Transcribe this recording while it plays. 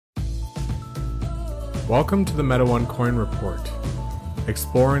Welcome to the Meta One Coin Report,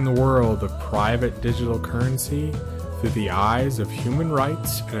 exploring the world of private digital currency through the eyes of human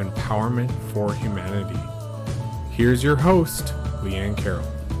rights and empowerment for humanity. Here's your host, Leanne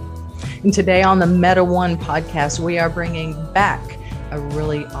Carroll. And today on the Meta One podcast, we are bringing back a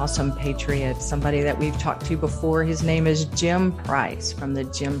really awesome patriot, somebody that we've talked to before. His name is Jim Price from the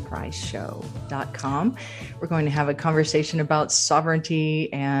JimPriceShow.com. We're going to have a conversation about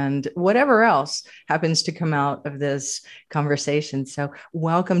sovereignty and whatever else happens to come out of this conversation. So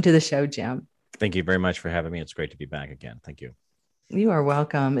welcome to the show, Jim. Thank you very much for having me. It's great to be back again. Thank you. You are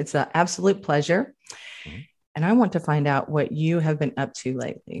welcome. It's an absolute pleasure. Mm-hmm. And I want to find out what you have been up to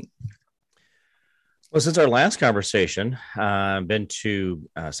lately. Well, since our last conversation, I've been to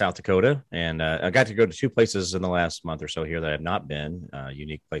South Dakota, and I got to go to two places in the last month or so here that I have not been,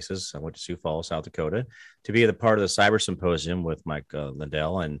 unique places. I went to Sioux Falls, South Dakota, to be a part of the Cyber Symposium with Mike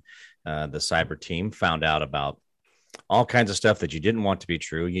Lindell and the cyber team. Found out about all kinds of stuff that you didn't want to be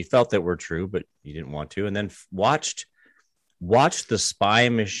true. You felt that were true, but you didn't want to. And then watched the spy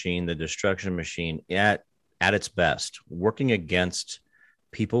machine, the destruction machine at its best, working against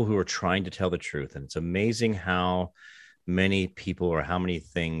people who are trying to tell the truth. And it's amazing how many people or how many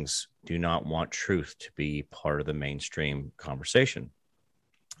things do not want truth to be part of the mainstream conversation.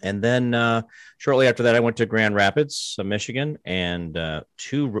 And then shortly after that, I went to Grand Rapids, Michigan, and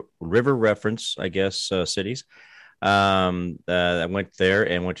two river reference, cities. I went there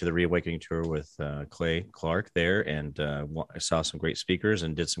and went to the Reawakening Tour with Clay Clark there, and I saw some great speakers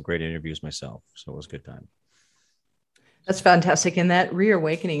and did some great interviews myself. So it was a good time. That's fantastic. And that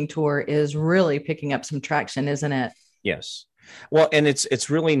Reawakening Tour is really picking up some traction, isn't it? Yes. Well, and it's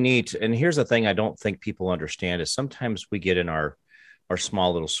really neat. And here's the thing I don't think people understand is sometimes we get in our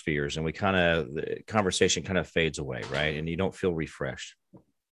small little spheres and the conversation kind of fades away, right? And you don't feel refreshed.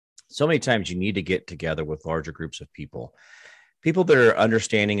 So many times you need to get together with larger groups of people that are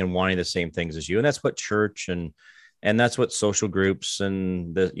understanding and wanting the same things as you. And that's what church and that's what social groups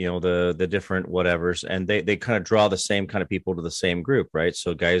and the different whatevers, and they kind of draw the same kind of people to the same group, right?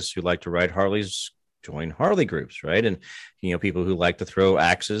 So guys who like to ride Harleys join Harley groups, right? And people who like to throw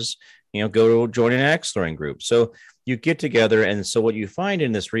axes, go to join an axe throwing group. So you get together, and so what you find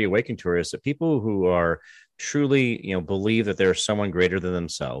in this Reawakening Tour is that people who are truly, believe that there's someone greater than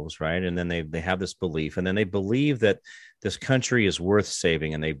themselves, right? And then they have this belief, and then they believe that this country is worth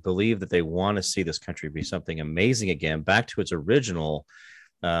saving, and they believe that they want to see this country be something amazing again, back to its original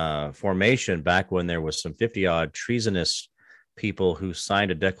formation, back when there was some 50-odd treasonous people who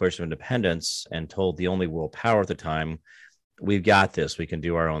signed a Declaration of Independence and told the only world power at the time, we've got this, we can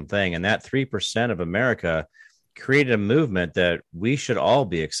do our own thing. And that 3% of America created a movement that we should all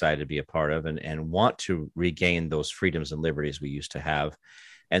be excited to be a part of and want to regain those freedoms and liberties we used to have.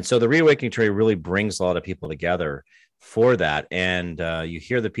 And so the Reawakening Tour really brings a lot of people together for that. And you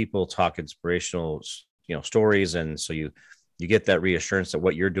hear the people talk inspirational, stories. And so you get that reassurance that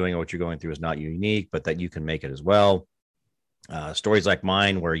what you're doing or what you're going through is not unique, but that you can make it as well. Stories like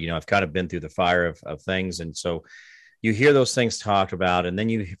mine, where, I've kind of been through the fire of things. And so you hear those things talked about, and then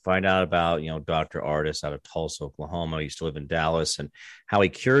you find out about, Dr. Artis out of Tulsa, Oklahoma. He used to live in Dallas, and how he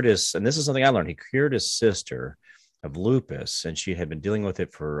cured and this is something I learned, he cured his sister of lupus, and she had been dealing with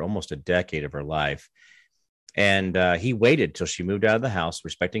it for almost a decade of her life. And he waited till she moved out of the house,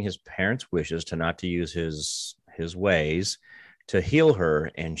 respecting his parents' wishes to use his ways to heal her.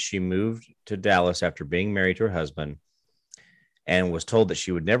 And she moved to Dallas after being married to her husband, and was told that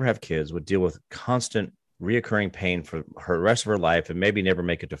she would never have kids, would deal with constant reoccurring pain for her rest of her life, and maybe never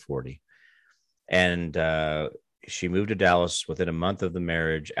make it to 40. And she moved to Dallas after a month of the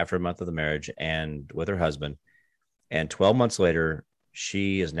marriage, and with her husband. And 12 months later,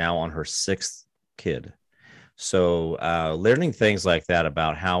 she is now on her sixth kid. So learning things like that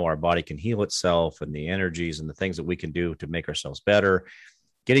about how our body can heal itself and the energies and the things that we can do to make ourselves better,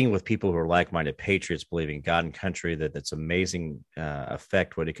 getting with people who are like-minded patriots, believing in God and country, that's amazing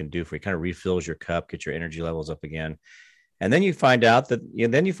effect, what it can do for you. Kind of refills your cup, get your energy levels up again. And then you find out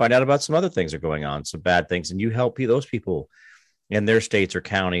about some other things that are going on, some bad things, and you help those people in their states or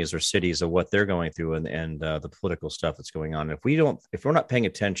counties or cities of what they're going through and the political stuff that's going on. If we're not paying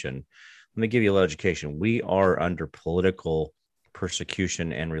attention, let me give you a little education. We are under political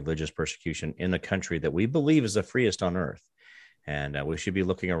persecution and religious persecution in a country that we believe is the freest on earth. And we should be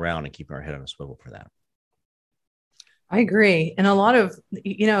looking around and keeping our head on a swivel for that. I agree. And a lot of,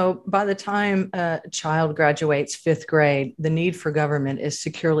 by the time a child graduates fifth grade, the need for government is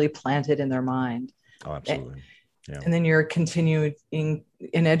securely planted in their mind. Oh, absolutely. Yeah. And then you're continuing in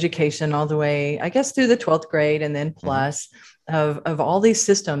education all the way, I guess, through the 12th grade and then plus. of all these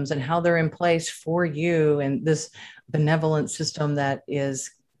systems and how they're in place for you, and this benevolent system that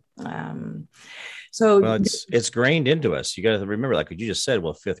is well, it's grained into us. You got to remember, like what you just said,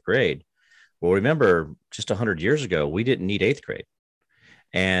 well, fifth grade. Well, remember just 100 years ago, we didn't need eighth grade.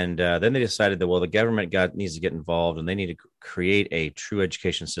 And then they decided that, well, the government needs to get involved and they need to create a true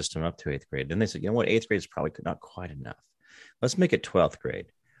education system up to eighth grade. Then they said, you know what, eighth grade is probably not quite enough. Let's make it 12th grade.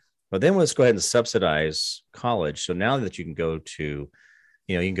 But then let's go ahead and subsidize college. So now that you can go to,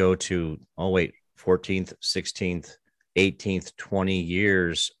 you can go to, 14th, 16th, 18th, 20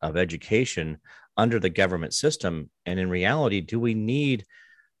 years of education under the government system. And in reality, do we need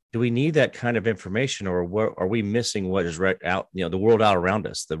that kind of information, or what are we missing? What is right out, the world out around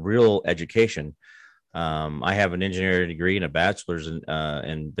us, the real education? I have an engineering degree and a bachelor's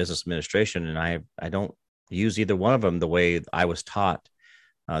in business administration, and I don't use either one of them the way I was taught.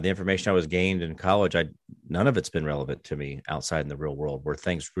 The information I was gained in college, none of it's been relevant to me outside in the real world where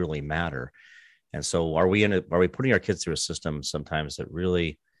things really matter. And so are we putting our kids through a system sometimes that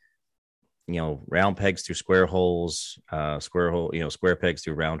really, round pegs through square holes, square pegs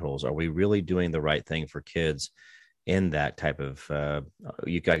through round holes? Are we really doing the right thing for kids in that type of, I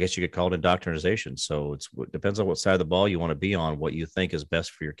guess you could call it indoctrination. So it depends on what side of the ball you want to be on, what you think is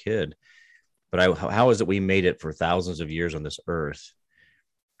best for your kid. But how is it we made it for thousands of years on this earth?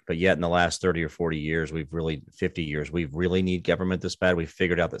 But yet in the last 30 or 40 years, 50 years, we really need government this bad. We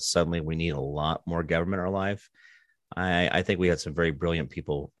figured out that suddenly we need a lot more government in our life. I think we had some very brilliant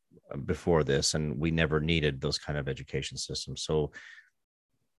people before this, and we never needed those kind of education systems. So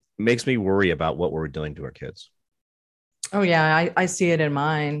it makes me worry about what we're doing to our kids. Oh yeah, I see it in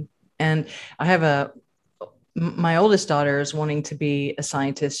mine. And I have my oldest daughter is wanting to be a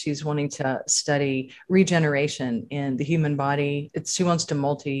scientist. She's wanting to study regeneration in the human body. She wants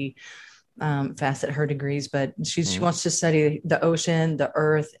to facet her degrees, but she wants to study the ocean, the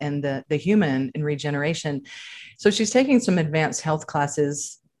earth, and the human in regeneration. So she's taking some advanced health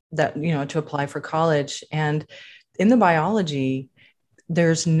classes that, to apply for college. And in the biology,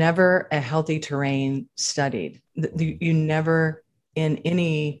 there's never a healthy terrain studied. You never, in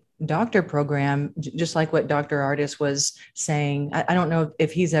any doctor program, just like what Dr. Ardis was saying, I don't know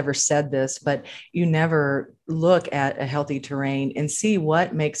if he's ever said this, but you never look at a healthy terrain and see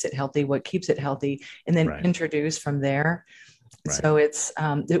what makes it healthy, what keeps it healthy, and then introduce from there. Right. So it's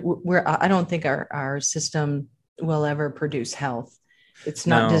I don't think our system will ever produce health. It's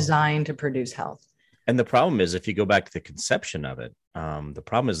not designed to produce health. And the problem is, if you go back to the conception of it, the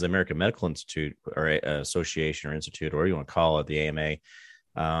problem is the American Medical Institute or Association or Institute, or you want to call it the AMA.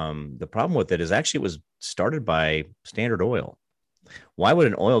 The problem with it is actually it was started by Standard Oil. Why would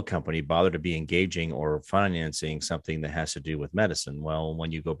an oil company bother to be engaging or financing something that has to do with medicine? Well,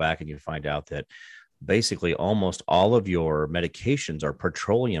 when you go back and you find out that basically almost all of your medications are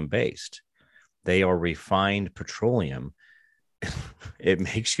petroleum based, they are refined petroleum. It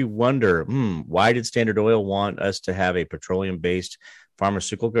makes you wonder, why did Standard Oil want us to have a petroleum-based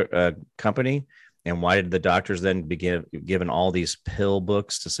pharmaceutical company? And why did the doctors then begin given all these pill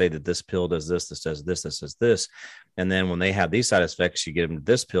books to say that this pill does this, this does this, this does this? And then when they have these side effects, you give them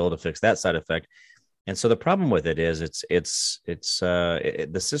this pill to fix that side effect. And so the problem with it is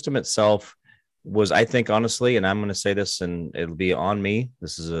the system itself was, I think, honestly, and I'm going to say this and it'll be on me.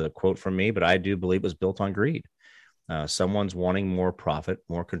 This is a quote from me, but I do believe it was built on greed. Someone's wanting more profit,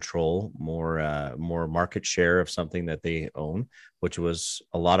 more control, more market share of something that they own, which was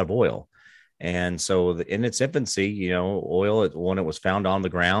a lot of oil. And so in its infancy, oil, when it was found on the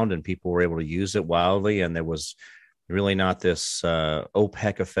ground and people were able to use it wildly, and there was really not this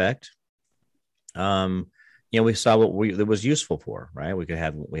OPEC effect, we saw what it was useful for, right? We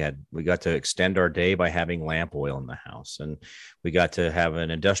got to extend our day by having lamp oil in the house, and we got to have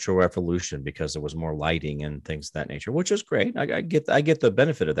an industrial revolution because there was more lighting and things of that nature, which is great. I get the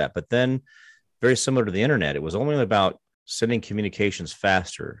benefit of that. But then, very similar to the internet, it was only about sending communications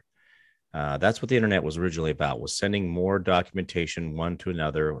faster. That's what the internet was originally about, was sending more documentation one to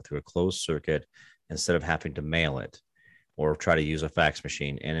another through a closed circuit instead of having to mail it or try to use a fax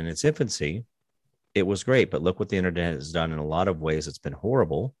machine. And in its infancy, it was great. But look what the internet has done. In a lot of ways, it's been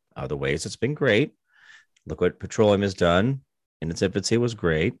horrible. Other ways, it's been great. Look what petroleum has done. In its infancy, it was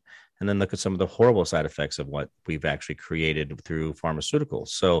great. And then look at some of the horrible side effects of what we've actually created through pharmaceuticals.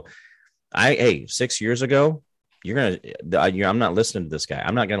 So 6 years ago, I'm not listening to this guy.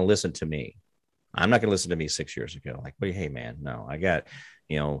 I'm not going to listen to me. I'm not going to listen to me 6 years ago. Like, well, hey man, no, I got,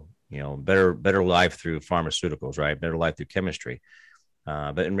 better life through pharmaceuticals, right? Better life through chemistry.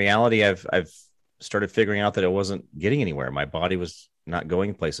 But in reality, I've started figuring out that I wasn't getting anywhere. My body was not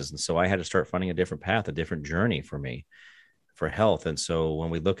going places. And so I had to start finding a different path, a different journey for me. for health. And so when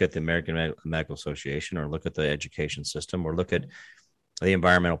we look at the American Medical Association, or look at the education system, or look at the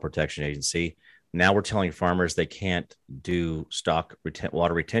Environmental Protection Agency, now we're telling farmers they can't do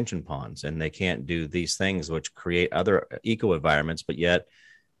water retention ponds, and they can't do these things which create other eco environments. But yet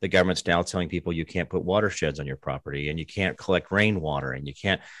the government's now telling people you can't put watersheds on your property, and you can't collect rainwater, and you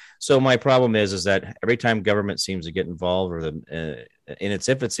can't. So my problem is that every time government seems to get involved, or in its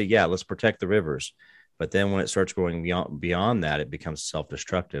infancy, yeah, let's protect the rivers. But then when it starts going beyond that, it becomes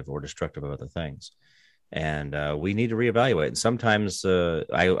self-destructive or destructive of other things. And we need to reevaluate. And sometimes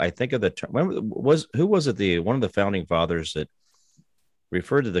I think of the term. Who was it? One of the founding fathers that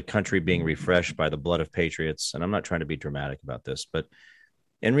referred to the country being refreshed by the blood of patriots. And I'm not trying to be dramatic about this, but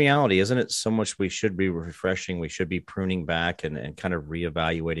in reality, isn't it so much we should be refreshing? We should be pruning back and kind of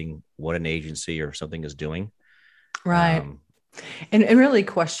reevaluating what an agency or something is doing. Right. And really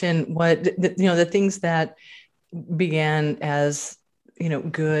question what, the things that began as,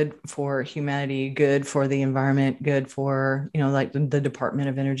 good for humanity, good for the environment, good for, like the Department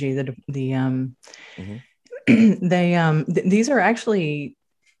of Energy, these are actually,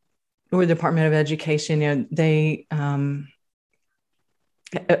 or the Department of Education, they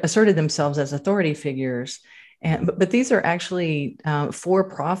asserted themselves as authority figures. But these are actually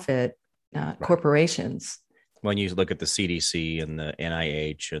for-profit corporations. When you look at the CDC and the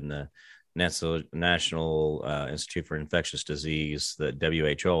NIH and the National Institute for Infectious Disease, the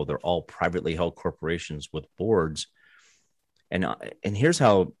WHO, they're all privately held corporations with boards. And here's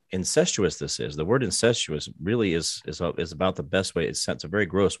how incestuous this is. The word incestuous really is about the best way. It's a very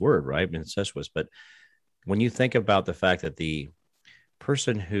gross word, right? Incestuous. But when you think about the fact that the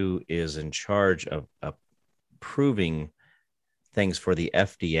person who is in charge of approving things for the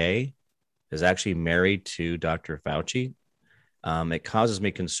FDA is actually married to Dr. Fauci, it causes me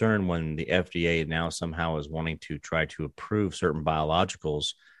concern when the FDA now somehow is wanting to try to approve certain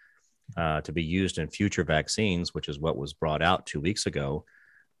biologicals to be used in future vaccines, which is what was brought out 2 weeks ago.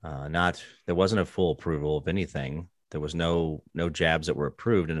 There wasn't a full approval of anything. There was no jabs that were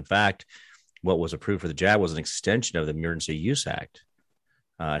approved. And in fact, what was approved for the jab was an extension of the Emergency Use Act.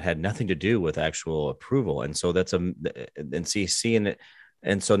 It had nothing to do with actual approval. And so that's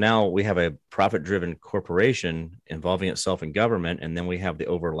and so now we have a profit-driven corporation involving itself in government, and then we have the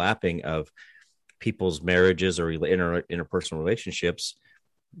overlapping of people's marriages or interpersonal relationships.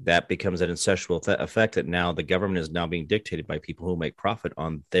 That becomes an incestual effect that now the government is now being dictated by people who make profit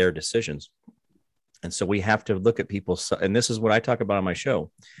on their decisions. And so we have to look at people, and this is what I talk about on my show.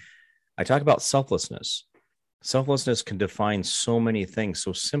 I talk about selflessness. Selflessness can define so many things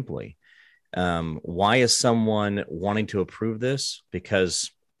so simply. Why is someone wanting to approve this? Because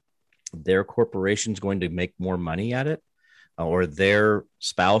their corporation is going to make more money at it, or their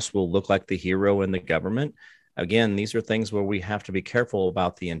spouse will look like the hero in the government. Again, these are things where we have to be careful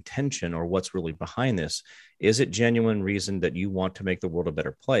about the intention or what's really behind this. Is it genuine reason that you want to make the world a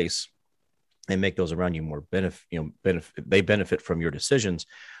better place and make those around you more benefit from your decisions,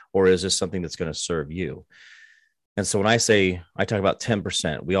 or is this something that's going to serve you? And so when I talk about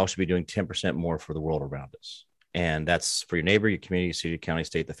 10%, we all should be doing 10% more for the world around us. And that's for your neighbor, your community, city, county,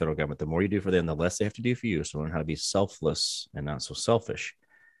 state, the federal government. The more you do for them, the less they have to do for you. So learn how to be selfless and not so selfish.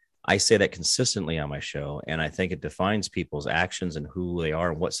 I say that consistently on my show. And I think it defines people's actions and who they are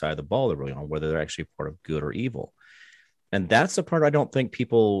and what side of the ball they're really on, whether they're actually part of good or evil. And that's the part I don't think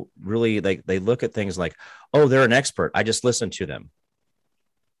people really, they look at things like, oh, they're an expert, I just listen to them.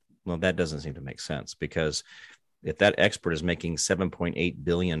 Well, that doesn't seem to make sense, because if that expert is making $7.8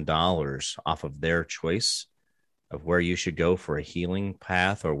 billion off of their choice of where you should go for a healing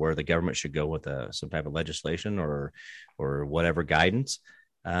path, or where the government should go with some type of legislation or whatever guidance,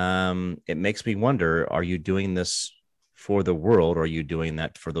 it makes me wonder, are you doing this for the world, or are you doing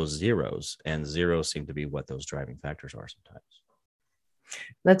that for those zeros? And zeros seem to be what those driving factors are sometimes.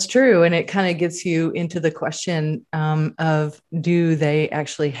 That's true. And it kind of gets you into the question of, do they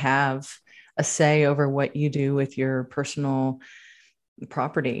actually have a say over what you do with your personal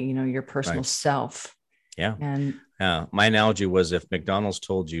property, your personal self? Yeah. And my analogy was, if McDonald's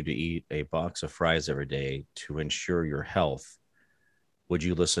told you to eat a box of fries every day to ensure your health, would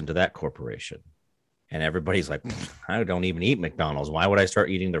you listen to that corporation? And everybody's like, I don't even eat McDonald's. Why would I start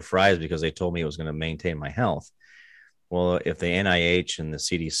eating their fries because they told me it was going to maintain my health? Well, if the NIH and the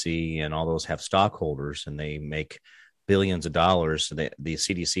CDC and all those have stockholders and they make billions of dollars, the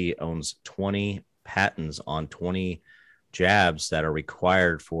CDC owns 20 patents on 20 jabs that are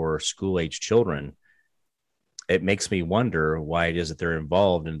required for school-age children. It makes me wonder why it is that they're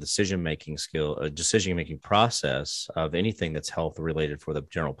involved in decision-making process of anything that's health related for the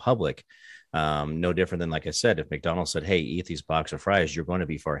general public. No different than, like I said, if McDonald's said, hey, eat these box of fries, you're going to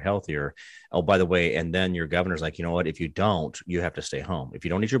be far healthier. Oh, by the way, and then your governor's like, you know what, if you don't, you have to stay home. If you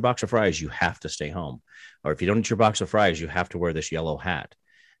don't eat your box of fries, you have to stay home. Or if you don't eat your box of fries, you have to wear this yellow hat.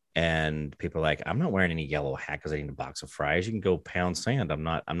 And people are like, I'm not wearing any yellow hat because I need a box of fries. You can go pound sand. I'm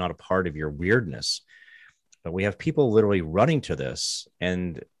not a part of your weirdness. But we have people literally running to this,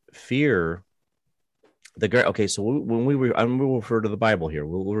 and fear. Okay, so when we'll refer to the Bible here.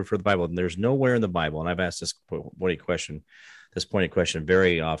 We'll refer to the Bible, and there's nowhere in the Bible. And I've asked this pointed question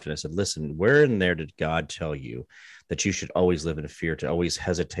very often. I said, listen, where in there did God tell you that you should always live in fear, to always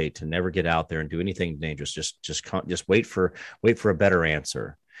hesitate, to never get out there and do anything dangerous? Just wait for a better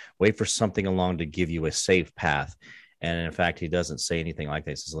answer. Wait for something along to give you a safe path. And in fact, he doesn't say anything like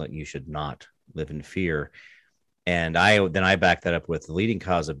that. He says, you should not live in fear. And I back that up with the leading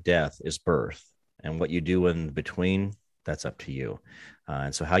cause of death is birth. And what you do in between, that's up to you.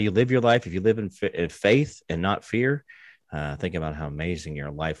 And so how you live your life, if you live in faith and not fear, think about how amazing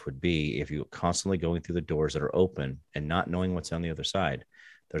your life would be if you constantly going through the doors that are open and not knowing what's on the other side.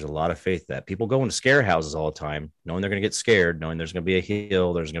 There's a lot of faith that people go into scare houses all the time, knowing they're going to get scared, knowing there's going to be a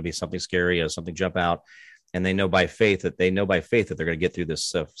hill, there's going to be something scary, something jump out. And they know by faith that they're going to get through this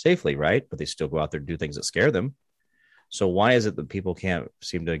stuff safely, right? But they still go out there and do things that scare them. So why is it that people can't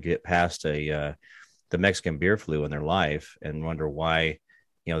seem to get past the Mexican beer flu in their life and wonder why,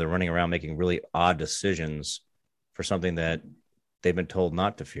 they're running around making really odd decisions for something that they've been told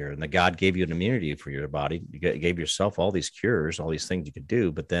not to fear, and that God gave you an immunity for your body. You gave yourself all these cures, all these things you could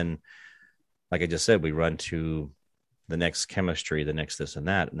do. But then, like I just said, we run to the next chemistry, the next this and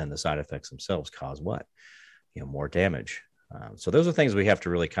that, and then the side effects themselves cause what? More damage. So those are things we have to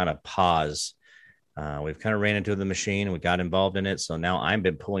really kind of pause. We've kind of ran into the machine and we got involved in it. So now I've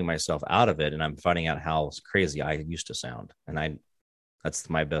been pulling myself out of it, and I'm finding out how crazy I used to sound. And that's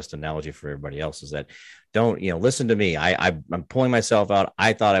my best analogy for everybody else, is that don't, listen to me. I'm pulling myself out.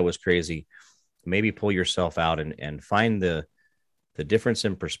 I thought I was crazy. Maybe pull yourself out and find the difference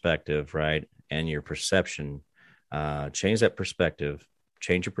in perspective, right? And your perception, change that perspective,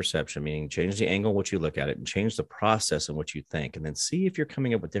 change your perception, meaning change the angle in which you look at it, and change the process in which you think, and then see if you're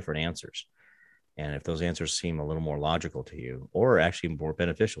coming up with different answers. And if those answers seem a little more logical to you, or actually more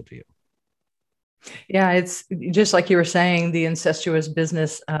beneficial to you. Yeah, it's just like you were saying, the incestuous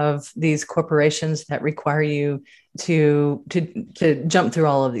business of these corporations that require you to jump through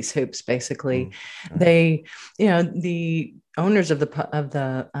all of these hoops. Basically, They, the owners of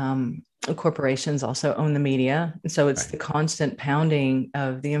the corporations also own the media, and so it's the constant pounding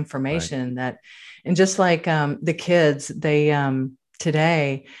of the information that, and just like the kids, they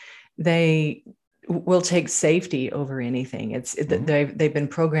today they will take safety over anything. They've been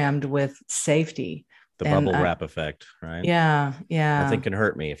programmed with safety. The bubble wrap effect, right? Yeah. Nothing can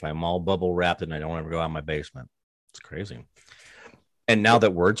hurt me if I'm all bubble wrapped and I don't ever go out of my basement. It's crazy. And now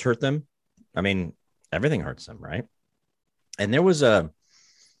that words hurt them, I mean, everything hurts them, right? And there was a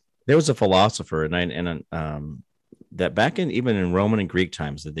philosopher, that back even in Roman and Greek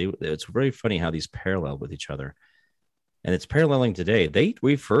times, it's very funny how these parallel with each other. And it's paralleling today. They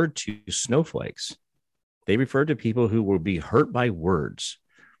referred to snowflakes. They referred to people who would be hurt by words,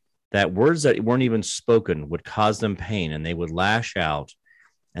 that words that weren't even spoken would cause them pain, and they would lash out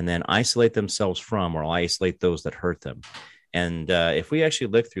and then isolate themselves from, or isolate those that hurt them. And if we actually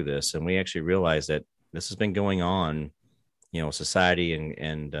look through this and we actually realize that this has been going on, society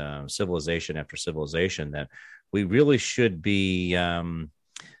and civilization after civilization, that we really should be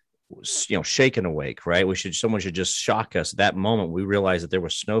shaken awake, right? Someone should just shock us. At that moment, we realized that there were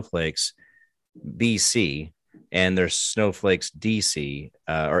snowflakes BC and there's snowflakes DC,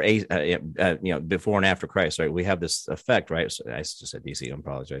 before and after Christ, right? We have this effect, right? So I just said DC, I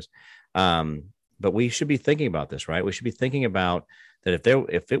apologize. But we should be thinking about this, right? We should be thinking about that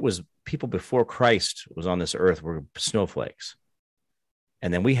if it was people before Christ was on this earth were snowflakes,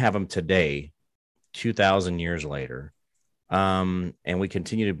 and then we have them today, 2,000 years later, and we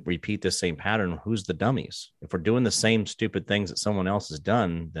continue to repeat the same pattern. Who's the dummies? If we're doing the same stupid things that someone else has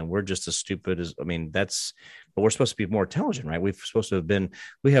done, then we're just as stupid as, but we're supposed to be more intelligent, right? We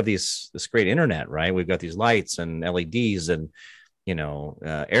have this great internet, right? We've got these lights and LEDs and,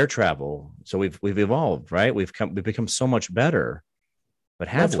 air travel. So we've evolved, right? We've become so much better, but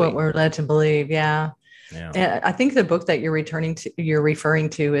that's what we're led to believe. Yeah. And I think the book that you're referring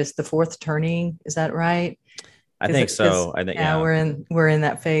to is The Fourth Turning. Is that right? I think so. We're in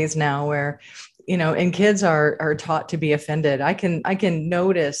that phase now where and kids are taught to be offended. I can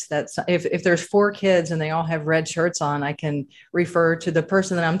notice that if there's 4 kids and they all have red shirts on, I can refer to the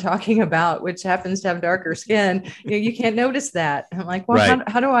person that I'm talking about, which happens to have darker skin. You can't notice that. I'm like, well, Right.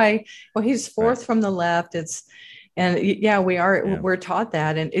 how do I? Well, he's fourth Right. from the left. We're taught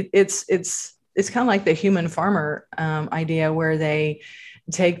that, and it's kind of like the human farmer idea, where they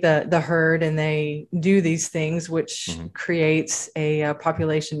take the herd and they do these things, which creates a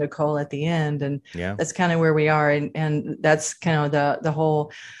population to cull at the end. And Yeah. that's kind of where we are. And that's kind of the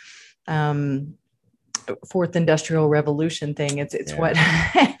whole fourth industrial revolution thing. It's what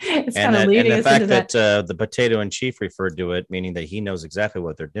it's kind of leading us into that. The potato in chief referred to it, meaning that he knows exactly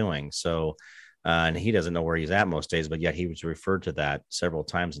what they're doing. So, and he doesn't know where he's at most days, but yet he was referred to that several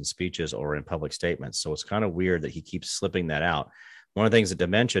times in speeches or in public statements. So it's kind of weird that he keeps slipping that out. One of the things that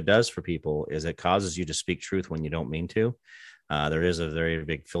dementia does for people is it causes you to speak truth when you don't mean to. There is a very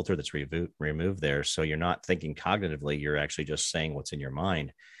big filter that's removed there. So you're not thinking cognitively, you're actually just saying what's in your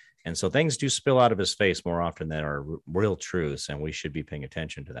mind. And so things do spill out of his face more often than are real truths, and we should be paying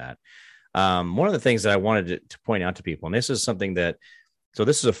attention to that. One of the things that I wanted to point out to people, and this is something that, so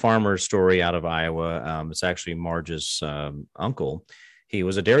this is a farmer story out of Iowa. It's actually Marge's uncle. He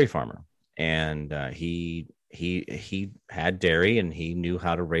was a dairy farmer, and he had dairy, and he knew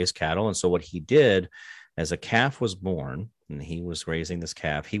how to raise cattle. And so what he did, as a calf was born and he was raising this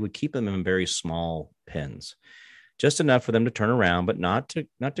calf, he would keep them in very small pens, just enough for them to turn around, but not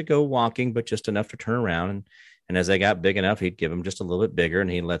to go walking, but just enough to turn around. And as they got big enough, he'd give them just a little bit bigger, and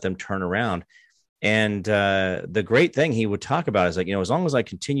he'd let them turn around. And the great thing he would talk about is like, as long as I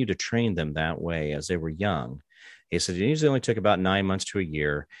continue to train them that way as they were young, he said it usually only took about 9 months to a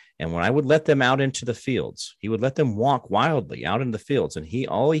year. And when I would let them out into the fields, he would let them walk wildly out in the fields. And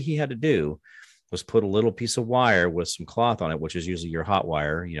all he had to do was put a little piece of wire with some cloth on it, which is usually your hot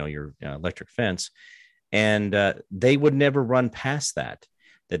wire, your electric fence. And they would never run past that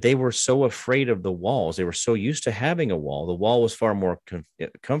they were so afraid of the walls. They were so used to having a wall. The wall was far more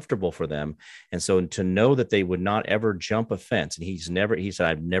comfortable for them. And so to know that they would not ever jump a fence. And he said,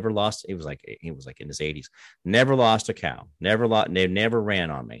 I've never lost. He was like in his 80s, never lost a cow, they never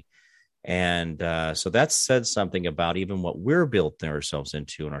ran on me. And so that said something about even what we're built ourselves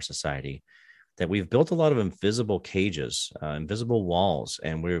into in our society, that we've built a lot of invisible cages, invisible walls,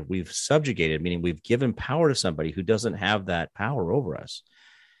 and we've subjugated, meaning we've given power to somebody who doesn't have that power over us.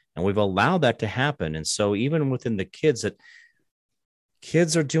 And we've allowed that to happen. And so even within the kids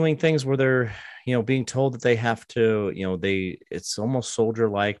are doing things where they're, being told that they have to, it's almost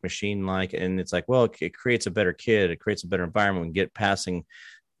soldier-like, machine-like. And it's like, well, it creates a better kid. It creates a better environment. We can get passing,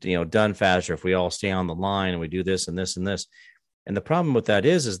 done faster if we all stay on the line and we do this and this and this. And the problem with that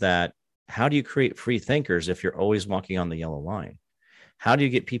is that how do you create free thinkers if you're always walking on the yellow line? How do you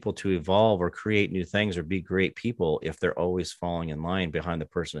get people to evolve or create new things or be great people if they're always falling in line behind the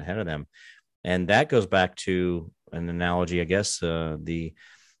person ahead of them? And that goes back to an analogy, I guess, the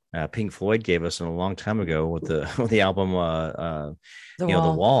Pink Floyd gave us a long time ago with the album, The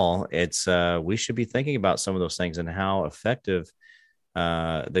Wall. It's we should be thinking about some of those things and how effective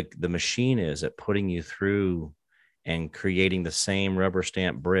the machine is at putting you through and creating the same rubber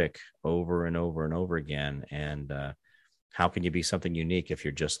stamp brick over and over and over again. And how can you be something unique if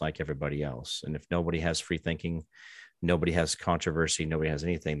you're just like everybody else? And if nobody has free thinking, nobody has controversy, nobody has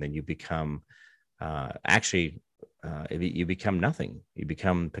anything, then you become you become nothing. You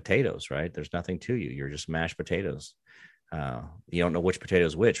become potatoes, right? There's nothing to you. You're just mashed potatoes. You don't know which potato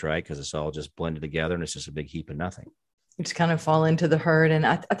is which, right? Because it's all just blended together and it's just a big heap of nothing. You just kind of fall into the herd. And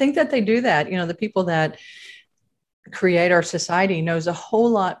I think that they do that. The people that create our society knows a whole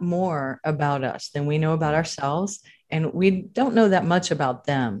lot more about us than we know about ourselves. And we don't know that much about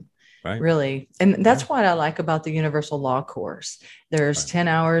them, right? Really. And that's what I like about the Universal Law course. There's 10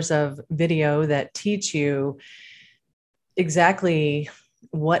 hours of video that teach you exactly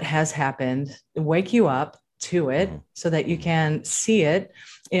what has happened, wake you up to it so that you can see it.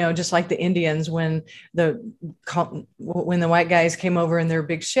 Just like the Indians, when the white guys came over in their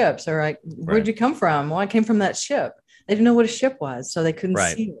big ships, they're like, where'd you come from? Well, I came from that ship. They didn't know what a ship was, so they couldn't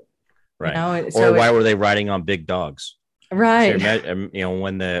see it. Right. Or why were they riding on big dogs? Right. So,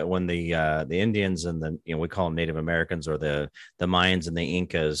 when the Indians and we call them Native Americans, or the Mayans and the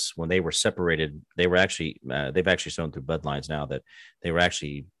Incas, when they were separated, they were actually they've actually shown through bloodlines now that they were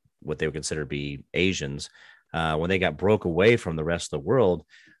actually what they would consider to be Asians. When they got broke away from the rest of the world,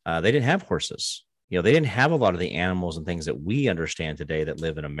 they didn't have horses. They didn't have a lot of the animals and things that we understand today that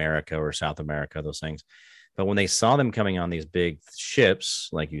live in America or South America, those things. But when they saw them coming on these big ships,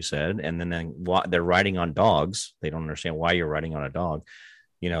 like you said, and then they're riding on dogs, they don't understand why you're riding on a dog.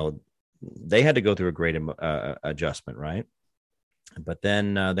 they had to go through a great adjustment, right? But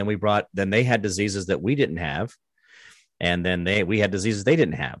then they had diseases that we didn't have, and then we had diseases they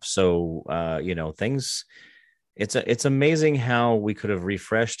didn't have. So things. It's amazing how we could have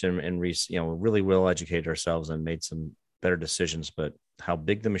refreshed and really well educated ourselves and made some better decisions, but how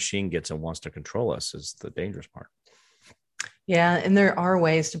big the machine gets and wants to control us is the dangerous part. Yeah. And there are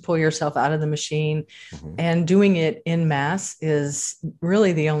ways to pull yourself out of the machine, and doing it in mass is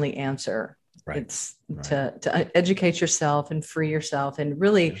really the only answer. Right. It's to educate yourself and free yourself. And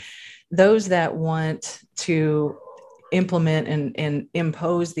really those that want to implement and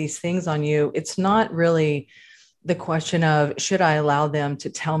impose these things on you, it's not really the question of, should I allow them to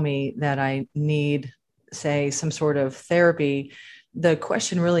tell me that I need, say, some sort of therapy? The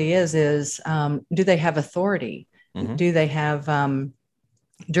question really is do they have authority? Do they have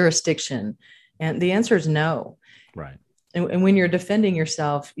jurisdiction? And the answer is no. Right. And when you're defending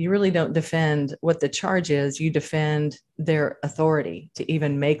yourself, you really don't defend what the charge is. You defend their authority to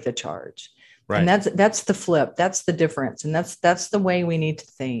even make the charge. Right. And that's the flip. That's the difference. And that's the way we need to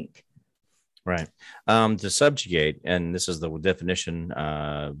think. Right. To subjugate, and this is the definition,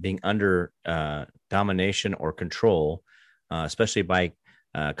 being under domination or control, especially by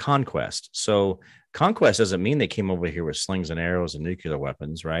conquest. So conquest doesn't mean they came over here with slings and arrows and nuclear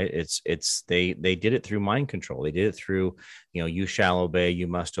weapons, right? They did it through mind control. They did it through, you shall obey, you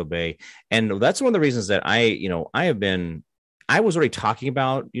must obey. And that's one of the reasons that I was already talking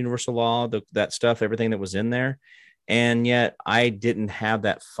about universal law, that stuff, everything that was in there. And yet I didn't have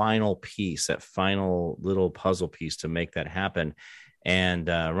that final piece, that final little puzzle piece to make that happen. And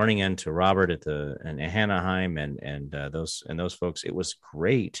running into Robert at Anaheim and those folks, it was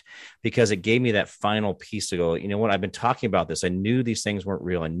great because it gave me that final piece to go, you know what, I've been talking about this. I knew these things weren't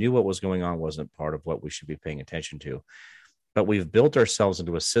real. I knew what was going on wasn't part of what we should be paying attention to. But we've built ourselves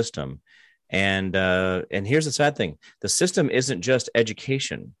into a system. And here's the sad thing. The system isn't just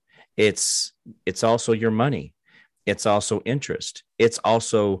education. It's also your money. It's also interest. It's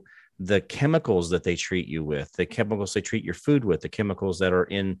also the chemicals that they treat you with, the chemicals they treat your food with, the chemicals that are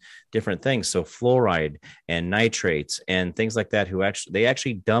in different things. So fluoride and nitrates and things like that, they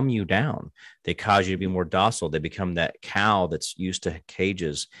actually dumb you down. They cause you to be more docile. They become that cow that's used to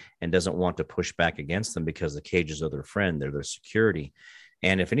cages and doesn't want to push back against them because the cages are their friend. They're their security.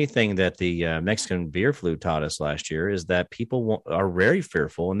 And if anything that the Mexican beer flu taught us last year is that people are very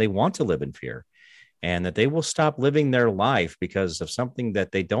fearful and they want to live in fear. And that they will stop living their life because of something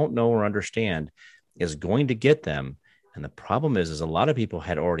that they don't know or understand is going to get them. And the problem is a lot of people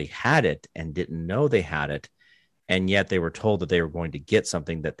had already had it and didn't know they had it. And yet they were told that they were going to get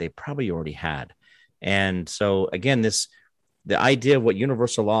something that they probably already had. And so, again, the idea of what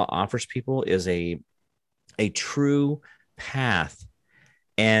universal law offers people is a true path.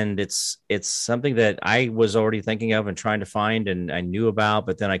 And it's something that I was already thinking of and trying to find and I knew about,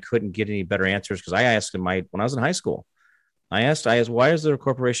 but then I couldn't get any better answers because I asked when I was in high school, I asked, why is there a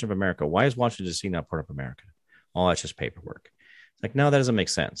corporation of America? Why is Washington D.C. not part of America? Oh, that's just paperwork. It's like, no, that doesn't make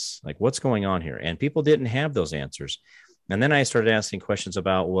sense. Like, what's going on here? And people didn't have those answers. And then I started asking questions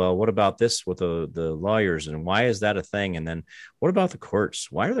about, well, what about this with the lawyers and why is that a thing? And then what about the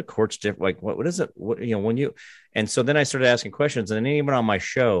courts? Why are the courts different? Like, what is it? And so then I started asking questions, and then even on my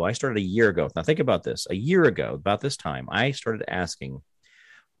show, I started a year ago. Now think about this, a year ago, about this time, I started asking,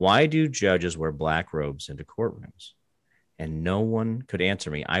 why do judges wear black robes into courtrooms? And no one could answer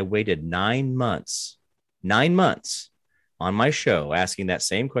me. I waited 9 months on my show asking that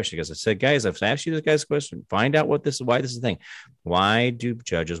same question because I said, guys, I've asked you this guy's question. Find out why this is the thing. Why do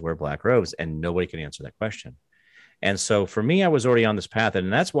judges wear black robes? And nobody can answer that question. And so for me, I was already on this path.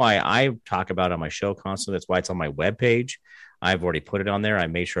 And that's why I talk about it on my show constantly. That's why it's on my webpage. I've already put it on there. I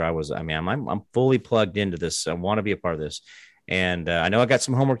made sure I'm fully plugged into this. I want to be a part of this. And I know I got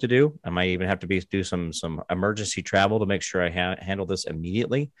some homework to do. I might even have to do some emergency travel to make sure I handle this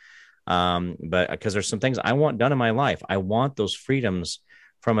immediately. But because there's some things I want done in my life. I want those freedoms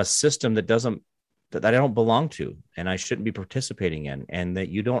from a system that I don't belong to and I shouldn't be participating in, and that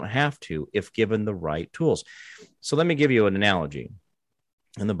you don't have to if given the right tools. So let me give you an analogy.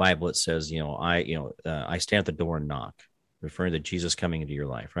 In the Bible, it says, I stand at the door and knock, referring to Jesus coming into your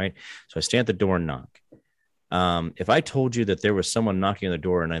life, right? So I stand at the door and knock. If I told you that there was someone knocking on the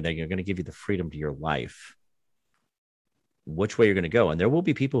door and they're going to give you the freedom to your life, which way you're going to go? And there will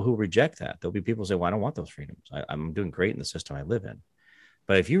be people who reject that. There'll be people who say, well, I don't want those freedoms. I'm doing great in the system I live in.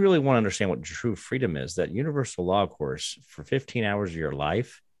 But if you really want to understand what true freedom is, that universal law course for 15 hours of your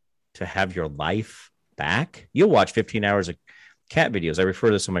life to have your life back, you'll watch 15 hours of cat videos. I refer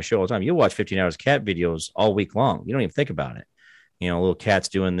to this on my show all the time. You'll watch 15 hours of cat videos all week long. You don't even think about it. Little cat's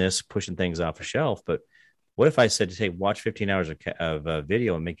doing this, pushing things off a shelf. But what if I said, hey, watch 15 hours of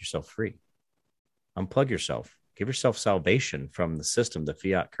video and make yourself free? Unplug yourself. Give yourself salvation from the system, the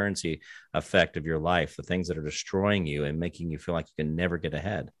fiat currency effect of your life, the things that are destroying you and making you feel like you can never get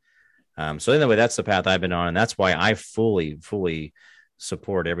ahead. So anyway, that's the path I've been on. And that's why I fully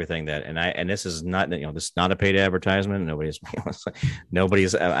support everything that, and this is not, this is not a paid advertisement.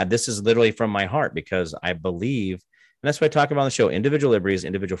 Nobody's, this is literally from my heart, because I believe, and that's what I talk about on the show, individual liberties,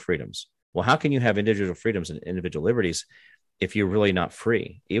 individual freedoms. Well, how can you have individual freedoms and individual liberties if you're really not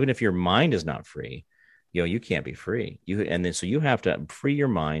free? Even if your mind is not free, you can't be free. So you have to free your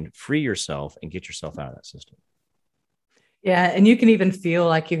mind, free yourself, and get yourself out of that system. Yeah. And you can even feel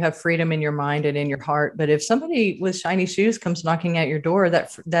like you have freedom in your mind and in your heart. But if somebody with shiny shoes comes knocking at your door,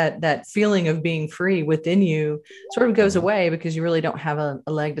 that feeling of being free within you sort of goes away, because you really don't have a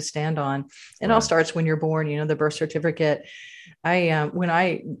leg to stand on. It all starts when you're born, the birth certificate. When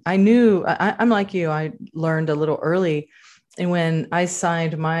I knew, I'm like you, I learned a little early. And when I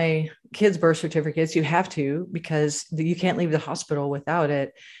signed my kids' birth certificates, you have to, because you can't leave the hospital without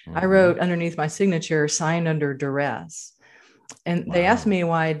it. Mm-hmm. I wrote underneath my signature, signed under duress. And They asked me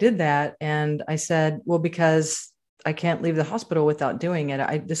why I did that. And I said, well, because I can't leave the hospital without doing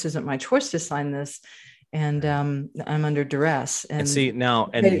it. This isn't my choice to sign this. And I'm under duress. And see now,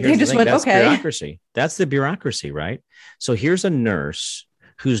 and they just went, that's okay. Bureaucracy. That's the bureaucracy, right? So here's a nurse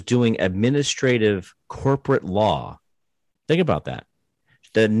who's doing administrative corporate law. Think about that.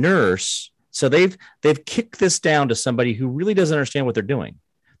 The nurse. So they've kicked this down to somebody who really doesn't understand what they're doing.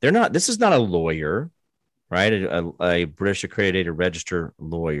 This is not a lawyer, right? A British accredited registered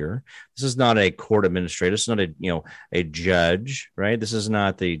lawyer. This is not a court administrator. This is not a judge, right? This is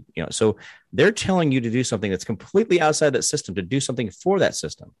not so they're telling you to do something that's completely outside that system, to do something for that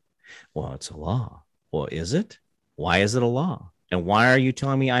system. Well, it's a law. Well, is it? Why is it a law? And why are you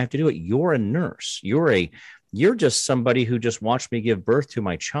telling me I have to do it? You're a nurse. You're just somebody who just watched me give birth to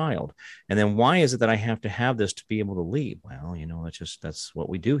my child. And then why is it that I have to have this to be able to leave? Well, that's what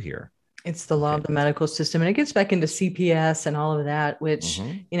we do here. It's the law of the medical system. And it gets back into CPS and all of that, which,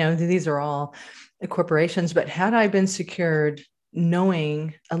 these are all corporations. But had I been secured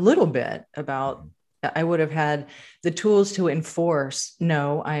knowing a little bit about, I would have had the tools to enforce,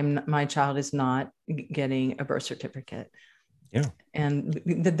 no, my child is not getting a birth certificate. Yeah. And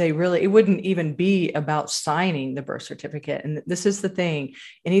that it wouldn't even be about signing the birth certificate. And this is the thing.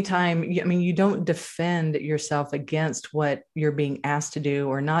 Anytime, you don't defend yourself against what you're being asked to do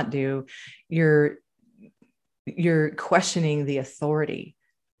or not do. You're questioning the authority.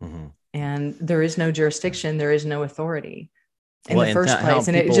 Mm-hmm. And there is no jurisdiction. There is no authority in the first place.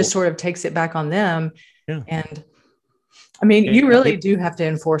 And it just sort of takes it back on them. Yeah. And you really do have to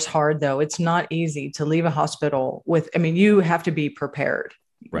enforce hard, though. It's not easy to leave a hospital you have to be prepared.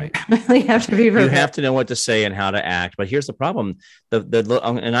 Right. You really have to be prepared. You have to know what to say and how to act. But here's the problem.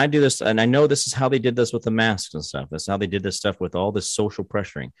 And I do this, and I know this is how they did this with the masks and stuff. That's how they did this stuff with all this social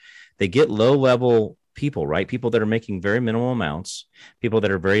pressuring. They get low-level people, right? People that are making very minimal amounts, people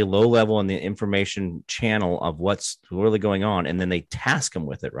that are very low level in the information channel of what's really going on. And then they task them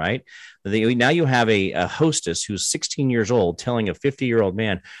with it, right? Now you have a hostess who's 16 years old telling a 50-year-old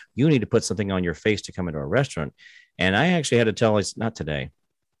man, you need to put something on your face to come into a restaurant. And I actually had to tell her, not today.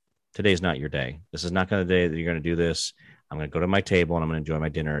 Today's not your day. This is not going to the day that you're going to do this. I'm going to go to my table and I'm going to enjoy my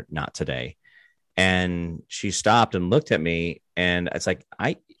dinner. Not today. And she stopped and looked at me, and it's like,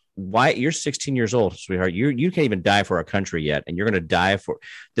 why you're 16 years old, sweetheart. You can't even die for our country yet. And you're going to die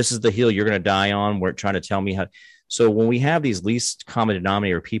this is the hill you're going to die on. We're trying to tell me how. So when we have these least common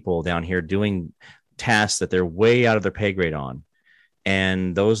denominator people down here doing tasks that they're way out of their pay grade on,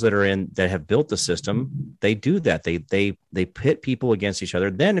 and those that have built the system, they do that. They pit people against each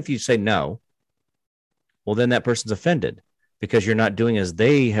other. Then if you say no, well, then that person's offended, because you're not doing as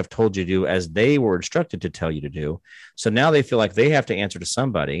they have told you to do, as they were instructed to tell you to do. So now they feel like they have to answer to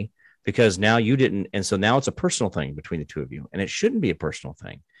somebody because now you didn't. And so now it's a personal thing between the two of you, and it shouldn't be a personal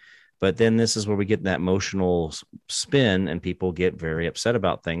thing. But then this is where we get that emotional spin, and people get very upset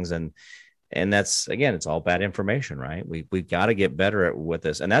about things. And that's, again, it's all bad information, right? We've got to get better with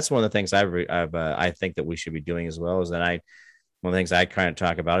this. And that's one of the things I think that we should be doing as well. One of the things I kind of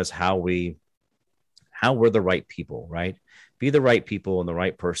talk about is how we're the right people, right? Be the right people and the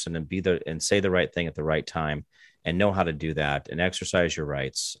right person, and say the right thing at the right time, and know how to do that and exercise your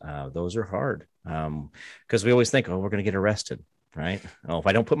rights. Those are hard because we always think, we're going to get arrested, right? Oh, if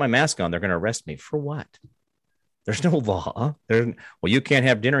I don't put my mask on, they're going to arrest me for what? There's no law. Well, you can't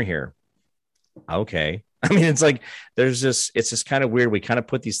have dinner here. Okay. It's like, it's just kind of weird. We kind of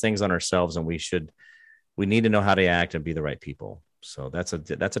put these things on ourselves, and we need to know how to act and be the right people. So that's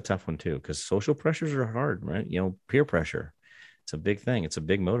a tough one too, because social pressures are hard, right? Peer pressure. It's a big thing. It's a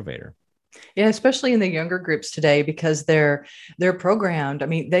big motivator. Yeah, especially in the younger groups today, because they're programmed. I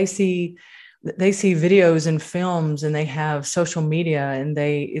mean, they see videos and films, and they have social media, and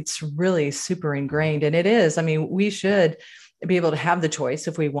it's really super ingrained. And it is. I mean, we should be able to have the choice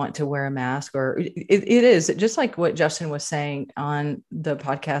if we want to wear a mask, or it is just like what Justin was saying on the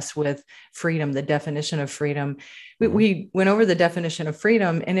podcast with freedom, the definition of freedom. We went over the definition of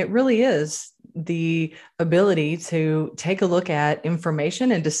freedom, and it really is the ability to take a look at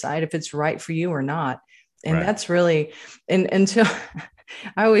information and decide if it's right for you or not. And right. That's really, and until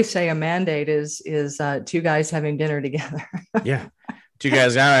I always say a mandate is two guys having dinner together. Yeah. Two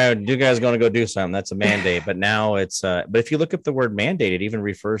guys going to go do something. That's a mandate. But now it's, but if you look up the word mandate, it even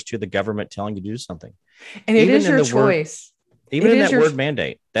refers to the government telling you to do something. And it is your choice. Even in that word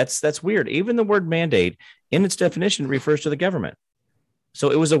mandate, that's weird. Even the word mandate in its definition refers to the government. So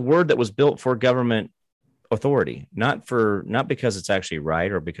it was a word that was built for government authority, not because it's actually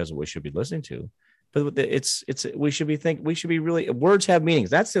right or because of what we should be listening to, but we should be really, words have meanings.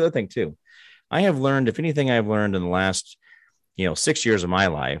 That's the other thing too. I have learned, if anything, I've learned in the last 6 years of my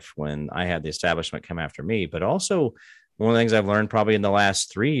life when I had the establishment come after me, but also one of the things I've learned probably in the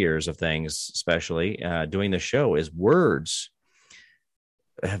last 3 years of things, especially doing the show, is words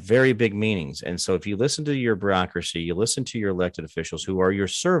have very big meanings. And so if you listen to your bureaucracy, you listen to your elected officials who are your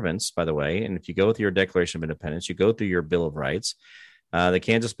servants, by the way, and if you go through your Declaration of Independence, you go through your Bill of Rights, the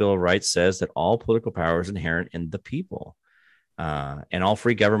Kansas Bill of Rights says that all political power is inherent in the people, and all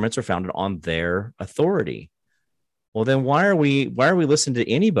free governments are founded on their authority. Well, then why are we listening to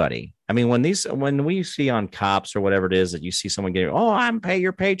anybody? I mean, when we see on Cops or whatever it is that you see someone getting, I'm pay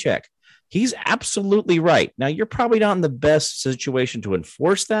your paycheck. He's absolutely right. Now, you're probably not in the best situation to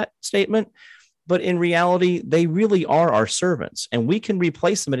enforce that statement, but in reality, they really are our servants, and we can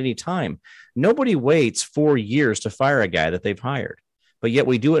replace them at any time. Nobody waits 4 years to fire a guy that they've hired, but yet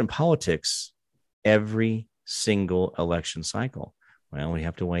we do it in politics every single election cycle. Well, we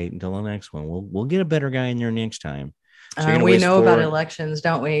have to wait until the next one. We'll get a better guy in there next time. So we know about elections,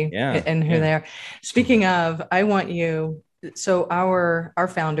 don't we? Yeah. And who they are. Speaking of, I want you. So our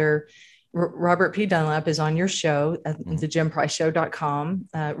founder, Robert P. Dunlap, is on your show at thejimpriceshow.com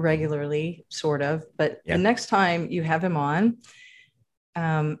regularly, sort of. But the next time you have him on,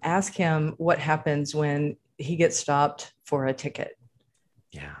 ask him what happens when he gets stopped for a ticket.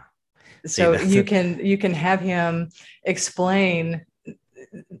 Yeah. So you can have him explain.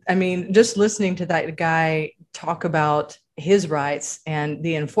 I mean, just listening to that guy talk about his rights and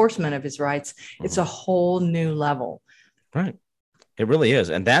the enforcement of his rights, it's a whole new level. Right. It really is.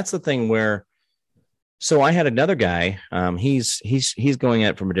 And that's the thing where, so I had another guy, he's going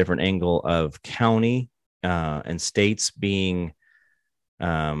at it from a different angle of county and states being,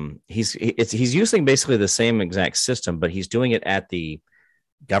 he's using basically the same exact system, but he's doing it at the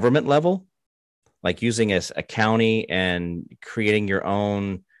government level, like using a county and creating your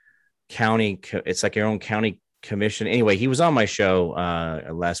own county. It's like your own county commission. Anyway, he was on my show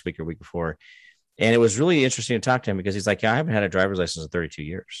last week or week before. And it was really interesting to talk to him because he's like, I haven't had a driver's license in 32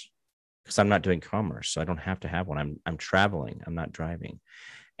 years because I'm not doing commerce. So I don't have to have one. I'm traveling. I'm not driving.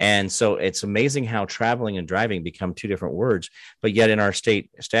 And so it's amazing how traveling and driving become two different words, but yet in our state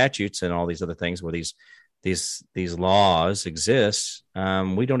statutes and all these other things where these laws exist,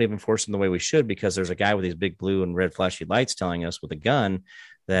 we don't even enforce them the way we should because there's a guy with these big blue and red flashy lights telling us with a gun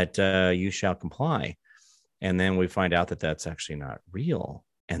that you shall comply. And then we find out that that's actually not real.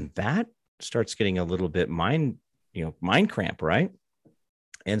 And that starts getting a little bit mind cramp, right?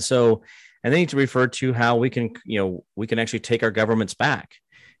 And so, and they need to refer to how we can actually take our governments back.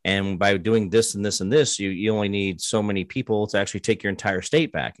 And by doing this and this and this, you only need so many people to actually take your entire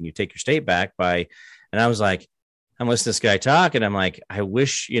state back. And you take your state back by, and I was like, I'm listening to this guy talk and I'm like, I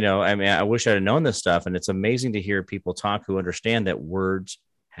wish I'd have known this stuff. And it's amazing to hear people talk who understand that words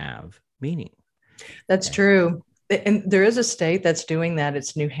have meaning. That's true. And there is a state that's doing that.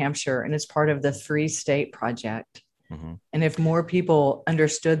 It's New Hampshire, and it's part of the Free State Project. Mm-hmm. And if more people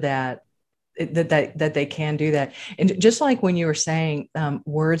understood that they can do that. And just like when you were saying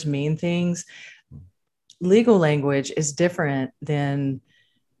words mean things, legal language is different than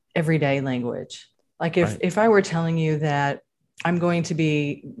everyday language. Like if I were telling you that I'm going to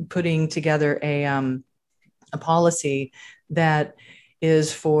be putting together a policy that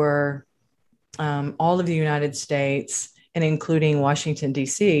is for all of the United States and including Washington,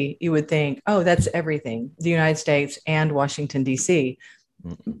 D.C., you would think, oh, that's everything, the United States and Washington, D.C.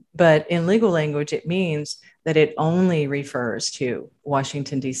 Mm-hmm. But in legal language, it means that it only refers to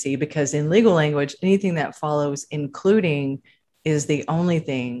Washington, D.C., because in legal language, anything that follows including is the only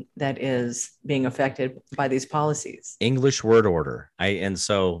thing that is being affected by these policies. English word order. And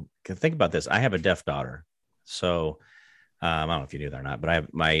so think about this. I have a deaf daughter. So I don't know if you knew that or not, but I have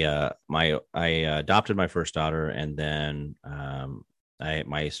I adopted my first daughter, and then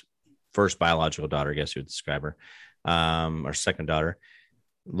my first biological daughter, I guess you would describe her, our second daughter,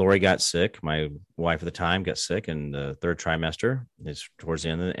 Lori, got sick. My wife at the time got sick in the third trimester. It's towards the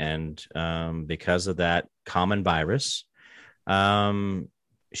end, and because of that common virus,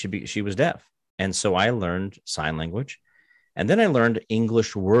 she was deaf, and so I learned sign language, and then I learned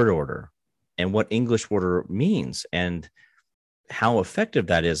English word order and what English word order means and how effective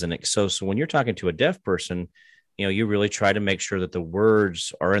that is. And so when you're talking to a deaf person, you really try to make sure that the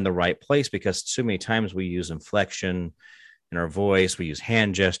words are in the right place, because so many times we use inflection in our voice, we use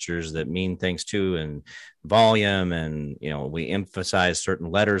hand gestures that mean things too, and volume, and we emphasize certain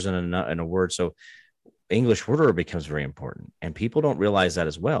letters in a word. So English word order becomes very important, and people don't realize that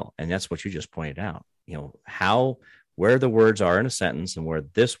as well. And that's what you just pointed out, where the words are in a sentence and where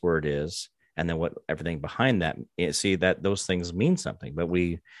this word is, and then what everything behind that. See that those things mean something, but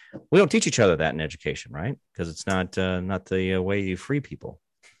we don't teach each other that in education, right? Because it's not the way you free people.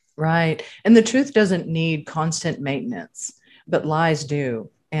 Right. And the truth doesn't need constant maintenance, but lies do.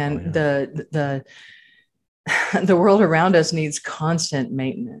 And the world around us needs constant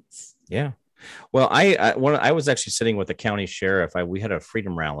maintenance. Yeah. Well, I was actually sitting with the county sheriff. We had a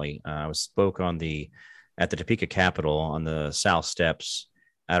freedom rally. I spoke at the Topeka Capitol on the South Steps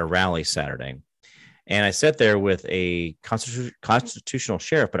at a rally Saturday. And I sat there with a constitutional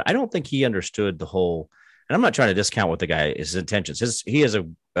sheriff, but I don't think he understood the whole, and I'm not trying to discount what the guy, his intentions. He has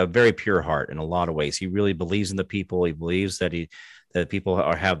a very pure heart in a lot of ways. He really believes in the people. He believes that people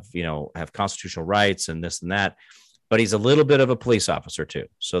have constitutional rights and this and that, but he's a little bit of a police officer too.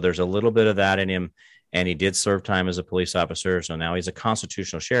 So there's a little bit of that in him. And he did serve time as a police officer. So now he's a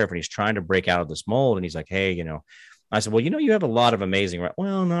constitutional sheriff, and he's trying to break out of this mold. And he's like, hey, I said, well, you have a lot of amazing, right?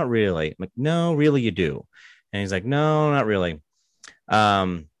 Well, not really. I'm like, no, really, you do. And he's like, no, not really.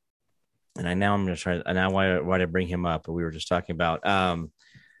 And I'm going to try. And now why did I bring him up? We were just talking about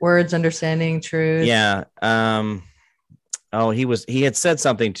words, understanding, truth. Yeah. He had said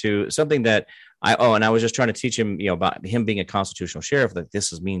something that and I was just trying to teach him, about him being a constitutional sheriff,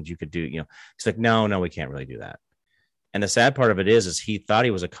 that means you could do, he's like, no, we can't really do that. And the sad part of it is he thought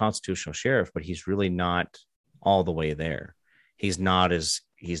he was a constitutional sheriff, but he's really not all the way there. He's not as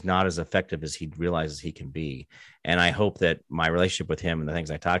effective as he realizes he can be. And I hope that my relationship with him and the things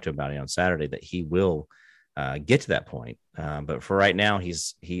I talked to him about on Saturday, that he will get to that point. But for right now,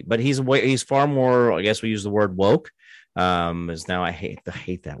 he's far more, I guess we use the word woke. Is now I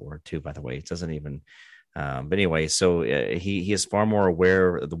hate that word too, by the way. It doesn't even but anyway, so he is far more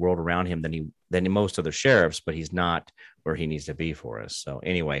aware of the world around him than most other sheriffs, but he's not where he needs to be for us. So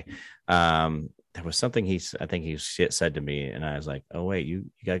anyway, there was something I think he said to me, and I was like, oh wait, you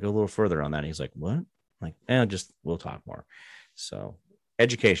got to go a little further on that. And he's like, what? I'm like, we'll talk more. So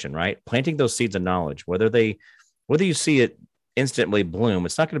education, right? Planting those seeds of knowledge, whether you see it instantly bloom,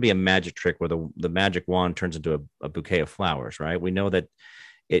 it's not going to be a magic trick where the magic wand turns into a bouquet of flowers, right? We know that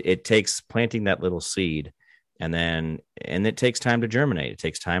it takes planting that little seed, and it takes time to germinate. It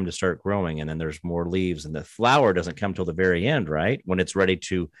takes time to start growing, and then there's more leaves, and the flower doesn't come till the very end, right? When it's ready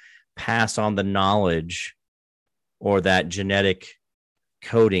to pass on the knowledge or that genetic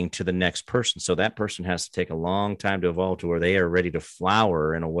coding to the next person. So that person has to take a long time to evolve to where they are ready to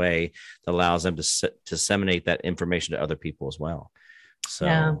flower in a way that allows them to disseminate that information to other people as well. So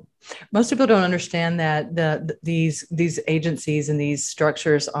yeah. Most people don't understand that these agencies and these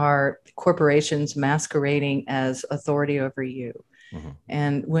structures are corporations masquerading as authority over you. Mm-hmm.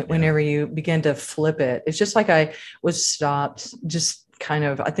 And whenever you begin to flip it, it's just like I was stopped, just kind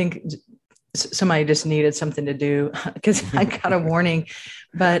of, I think somebody just needed something to do because I got a warning.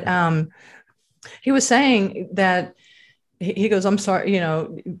 But he was saying that he goes, I'm sorry,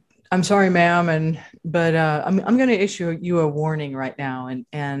 I'm sorry, ma'am. But I'm going to issue you a warning right now.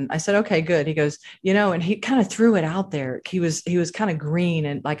 And I said, okay, good. He goes, and he kind of threw it out there. He was kind of green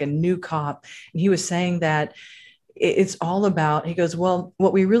and like a new cop. And he was saying that it's all about, he goes, well,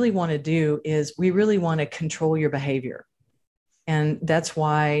 what we really want to do is we really want to control your behavior. And that's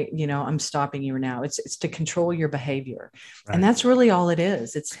why, I'm stopping you now. It's to control your behavior. Right. And that's really all it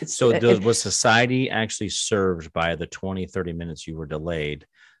is. Was society actually served by the 20, 30 minutes you were delayed,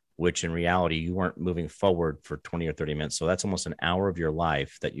 which in reality, you weren't moving forward for 20 or 30 minutes. So that's almost an hour of your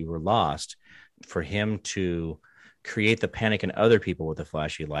life that you were lost for him to create the panic in other people with the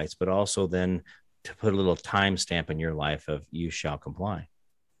flashy lights, but also then to put a little timestamp in your life of you shall comply.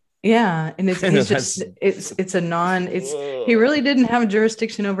 Yeah. And he's just, it's a non, he really didn't have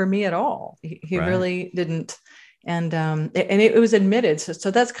jurisdiction over me at all. He Right. really didn't. And it was admitted.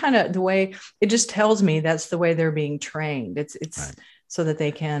 So that's kind of the way, it just tells me that's the way they're being trained. It's Right. so that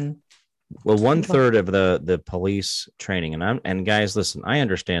they can. Well, 1/3 of the police training, and guys, listen, I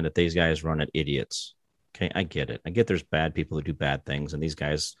understand that these guys run at idiots. Okay, I get it. I get there's bad people that do bad things, and these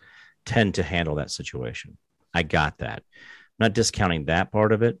guys tend to handle that situation. I got that. I'm not discounting that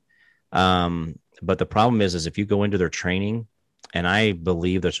part of it. But the problem is if you go into their training, and I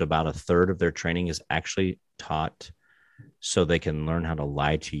believe there's about 1/3 of their training is actually taught so they can learn how to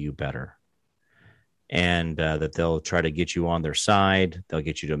lie to you better. And that they'll try to get you on their side. They'll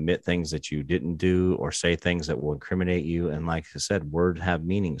get you to admit things that you didn't do or say things that will incriminate you. And like I said, words have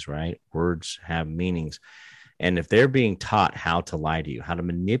meanings, right? Words have meanings. And if they're being taught how to lie to you, how to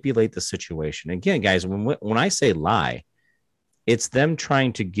manipulate the situation, again, guys, when I say lie, it's them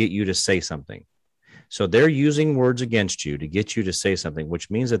trying to get you to say something. So they're using words against you to get you to say something, which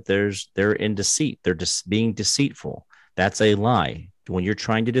means that they're in deceit. They're just being deceitful. That's a lie. When you're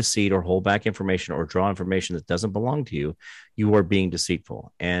trying to deceive or hold back information or draw information that doesn't belong to you, you are being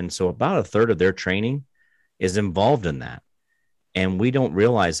deceitful. And so about 1/3 of their training is involved in that. And we don't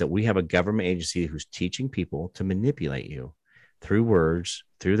realize that we have a government agency who's teaching people to manipulate you through words,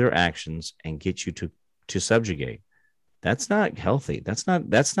 through their actions, and get you to subjugate. That's not healthy. That's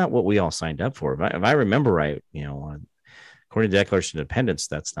not what we all signed up for. If I remember right, according to the Declaration of Independence,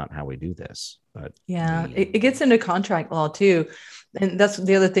 that's not how we do this. But yeah, it gets into contract law too. And that's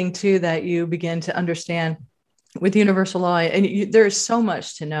the other thing too, that you begin to understand with universal law. And there's so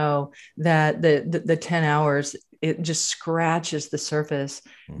much to know that the 10 hours, it just scratches the surface.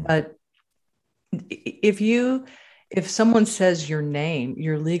 Mm-hmm. But if someone says your name,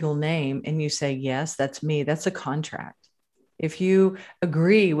 your legal name, and you say, yes, that's me, that's a contract. If you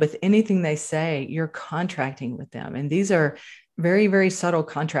agree with anything they say, you're contracting with them. And these are very, very subtle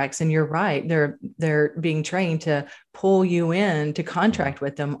contracts. And you're right. They're being trained to pull you in to contract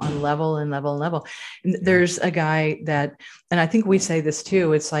with them on level and level and level. And there's a guy that, and I think we say this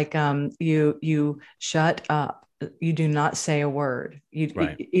too. It's like, you shut up. You do not say a word.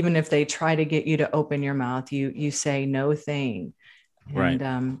 Even if they try to get you to open your mouth, you say no thing.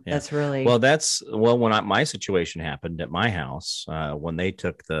 And that's really when my situation happened at my house, when they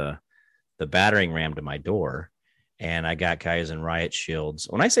took the battering ram to my door, and I got guys in riot shields.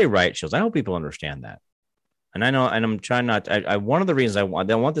 When I say riot shields, I hope people understand that. And I know, and I'm trying not. One of the reasons I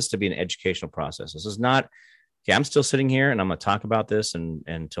want this to be an educational process. This is not. Okay, I'm still sitting here, and I'm going to talk about this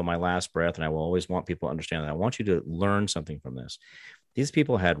until my last breath. And I will always want people to understand that. I want you to learn something from this. These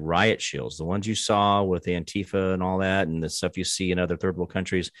people had riot shields, the ones you saw with the Antifa and all that, and the stuff you see in other third world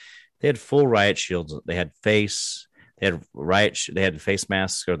countries. They had full riot shields. They had face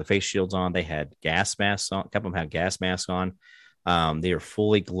masks or the face shields on. They had gas masks on. A couple of them had gas masks on. They were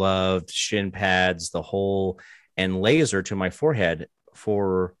fully gloved, shin pads, the whole, and laser to my forehead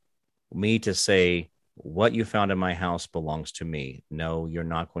for me to say, what you found in my house belongs to me. No, you're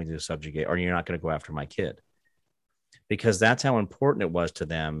not going to subjugate, or you're not going to go after my kid. Because that's how important it was to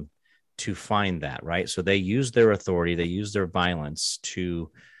them to find that, right? So they used their authority, they used their violence to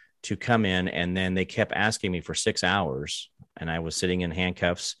come in, and then they kept asking me for 6 hours, and I was sitting in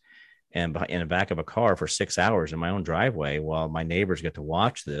handcuffs and in the back of a car for 6 hours in my own driveway while my neighbors get to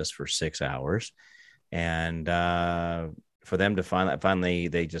watch this for 6 hours. And for them to finally,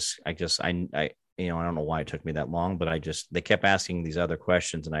 I don't know why it took me that long, but they kept asking these other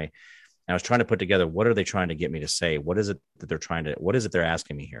questions, and I was trying to put together, what are they trying to get me to say? What is it they're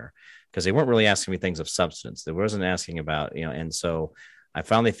asking me here? Because they weren't really asking me things of substance. They wasn't asking about, and so I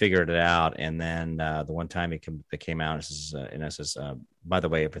finally figured it out. And then the one time it came out, and it says, by the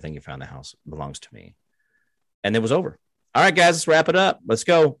way, everything you found in the house belongs to me. And it was over. All right, guys, let's wrap it up. Let's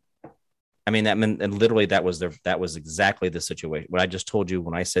go. I mean, and literally that was exactly the situation. What I just told you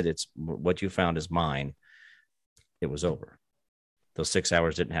when I said it's what you found is mine, it was over. Those 6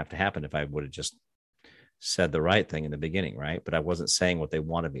 hours didn't have to happen if I would have just said the right thing in the beginning, right? But I wasn't saying what they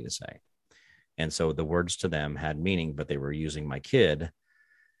wanted me to say. And so the words to them had meaning, but they were using my kid,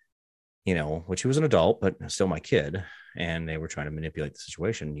 which he was an adult, but still my kid. And they were trying to manipulate the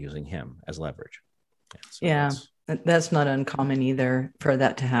situation using him as leverage. So that's not uncommon either for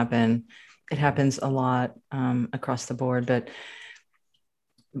that to happen. It happens a lot across the board, but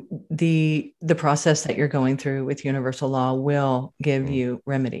the process that you're going through with universal law will give you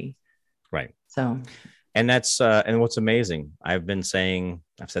remedy. Right. So, and that's, and what's amazing, I've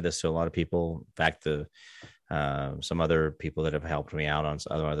said this to a lot of people, in fact, some other people that have helped me out on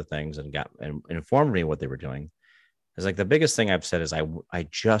other things and informed me what they were doing. It's like the biggest thing I've said is I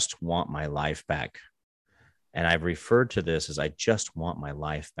just want my life back. And I've referred to this as I just want my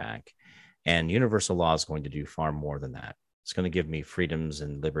life back. And universal law is going to do far more than that. It's going to give me freedoms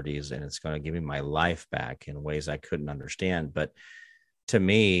and liberties, and it's going to give me my life back in ways I couldn't understand. But to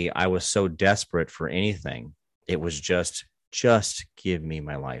me, I was so desperate for anything. It was just give me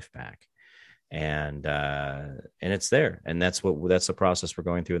my life back. And it's there. And that's the process we're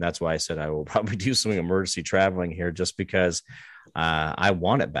going through. And that's why I said I will probably do some emergency traveling here, just because I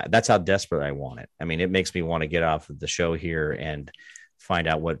want it back. That's how desperate I want it. I mean, it makes me want to get off of the show here and find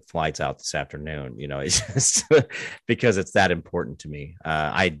out what flights out this afternoon. It's just because it's that important to me.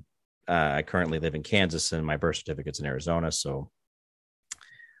 I currently live in Kansas and my birth certificate's in Arizona. So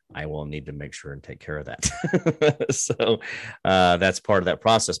I will need to make sure and take care of that. So that's part of that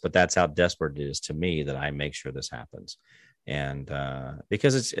process, but that's how desperate it is to me that I make sure this happens. And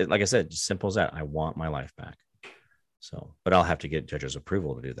because like I said, just simple as that. I want my life back. So, but I'll have to get judge's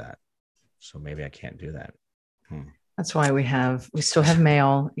approval to do that. So maybe I can't do that. That's why we still have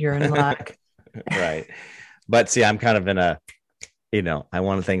mail. You're in luck. Right. But see, I'm kind of in a, I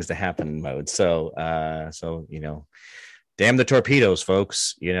want things to happen mode. So, damn the torpedoes,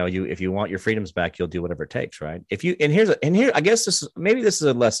 folks. If you want your freedoms back, you'll do whatever it takes, right? I guess this is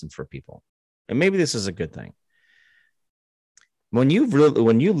a lesson for people, and maybe this is a good thing. When you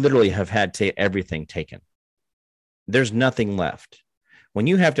literally have had everything taken, there's nothing left. When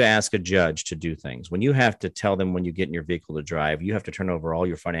you have to ask a judge to do things, when you have to tell them when you get in your vehicle to drive, you have to turn over all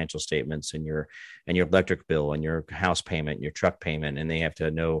your financial statements and your electric bill and your house payment, and your truck payment, and they have to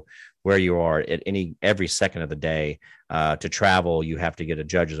know where you are at every second of the day. To travel, you have to get a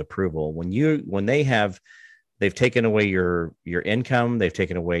judge's approval. They've taken away your income, they've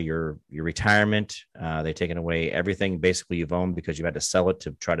taken away your retirement, they've taken away everything basically you've owned because you had to sell it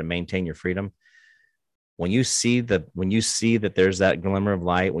to try to maintain your freedom. When you see that there's that glimmer of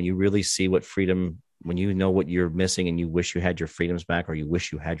light, when you really see what freedom, when you know what you're missing and you wish you had your freedoms back, or you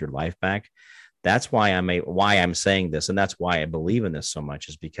wish you had your life back, that's why I'm saying this. And that's why I believe in this so much,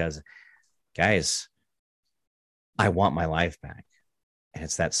 is because, guys, I want my life back. And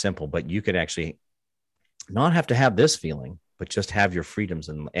it's that simple. But you could actually not have to have this feeling, but just have your freedoms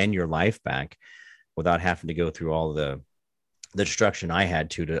and your life back without having to go through all the destruction I had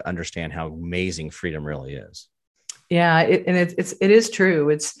to understand how amazing freedom really is. Yeah. It is true.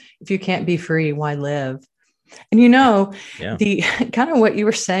 It's, if you can't be free, why live? And the kind of what you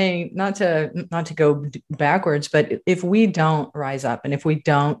were saying, not to go backwards, but if we don't rise up, and if we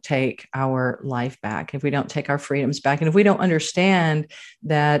don't take our life back, if we don't take our freedoms back, and if we don't understand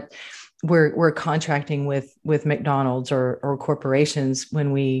that we're contracting with McDonald's or corporations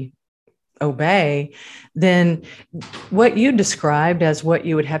when we obey, then what you described as what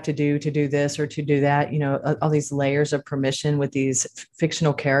you would have to do this or to do that, all these layers of permission with these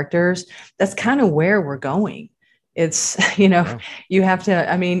fictional characters, that's kind of where we're going. It's, you have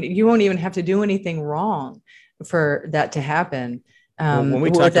to, you won't even have to do anything wrong for that to happen. When we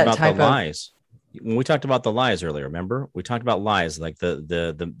talked about the lies earlier, remember, we talked about lies, like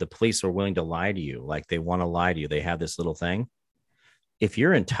the police are willing to lie to you. Like they want to lie to you. They have this little thing. If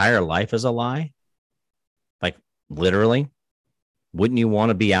your entire life is a lie, like literally, wouldn't you want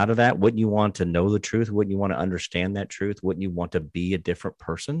to be out of that? Wouldn't you want to know the truth? Wouldn't you want to understand that truth? Wouldn't you want to be a different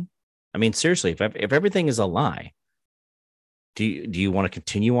person? Seriously, if everything is a lie, do you want to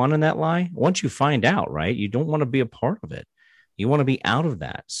continue on in that lie? Once you find out, right, you don't want to be a part of it. You want to be out of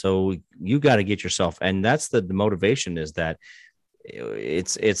that. So you got to get yourself, and that's the motivation, is that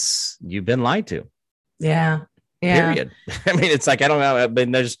it's you've been lied to. Yeah. Yeah. Period. It's like, I don't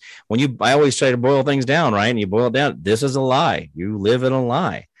know. I always try to boil things down, right? And you boil it down. This is a lie. You live in a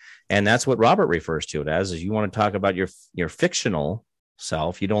lie. And that's what Robert refers to it as, is you want to talk about your fictional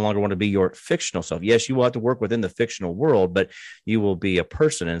self. You no longer want to be your fictional self. Yes, you will have to work within the fictional world, but you will be a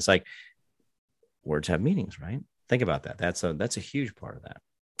person. And it's like, words have meanings, right? Think about that. That's a huge part of that.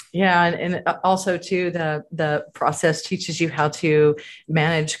 Yeah. And also too, the process teaches you how to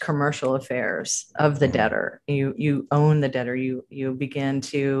manage commercial affairs of the debtor. You own the debtor. You begin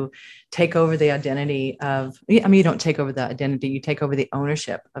to take over the identity of, you don't take over the identity, you take over the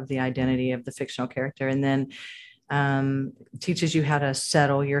ownership of the identity of the fictional character. And then teaches you how to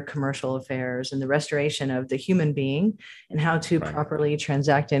settle your commercial affairs and the restoration of the human being and how to properly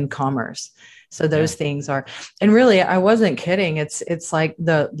transact in commerce. So those things are, and really, I wasn't kidding. It's like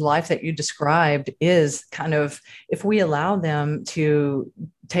the life that you described is kind of, if we allow them to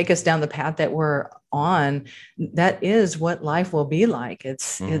take us down the path that we're on, that is what life will be like.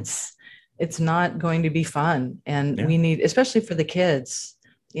 It's not going to be fun. And we need, especially for the kids,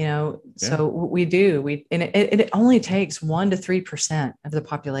 So we do, and it only takes 1 to 3% of the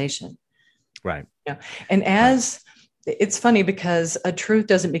population. Right. And it's funny because a truth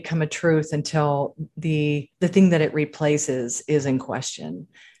doesn't become a truth until the thing that it replaces is in question.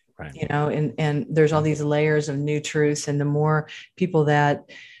 Right. And there's all these layers of new truths. And the more people that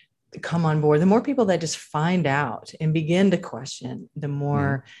come on board, the more people that just find out and begin to question, the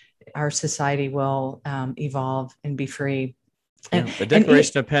more our society will evolve and be free. And the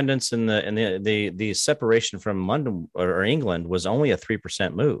Declaration of Independence and the separation from London or England was only a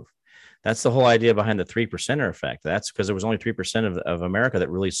 3% move. That's the whole idea behind the 3%er effect. That's because there was only 3% of America that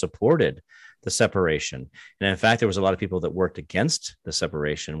really supported the separation. And in fact, there was a lot of people that worked against the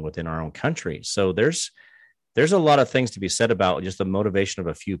separation within our own country. So there's a lot of things to be said about just the motivation of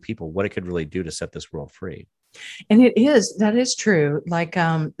a few people, what it could really do to set this world free. And that is true. Like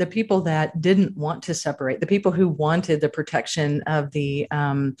the people that didn't want to separate, the people who wanted the protection of the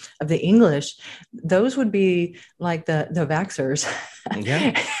English, those would be like the vaxxers.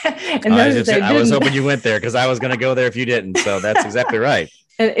 Yeah. And I was hoping you went there because I was going to go there if you didn't. So that's exactly right.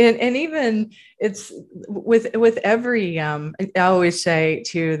 And even it's with every, I always say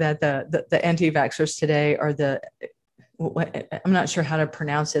too, that the anti-vaxxers today are I'm not sure how to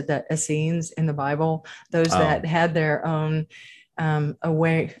pronounce it, the Essenes in the Bible, those that had their own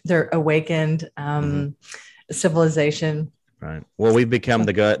their awakened civilization. Right. Well, we've become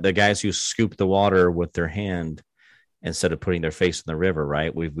the guys who scoop the water with their hand instead of putting their face in the river,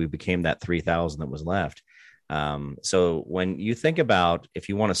 right? We became that 3,000 that was left. So when you think about if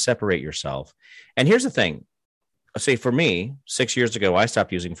you want to separate yourself, and here's the thing, say for me, 6 years ago, I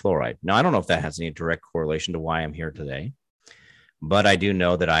stopped using fluoride. Now, I don't know if that has any direct correlation to why I'm here today, but I do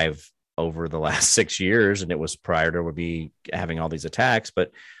know that I've over the last 6 years, and it was prior to be having all these attacks,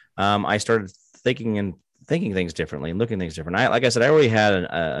 but I started thinking things differently and looking at things different. Like I said, I already had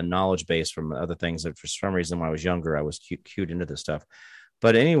a knowledge base from other things that for some reason when I was younger, I was cued into this stuff.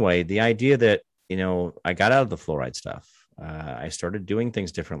 But anyway, the idea that, I got out of the fluoride stuff. I started doing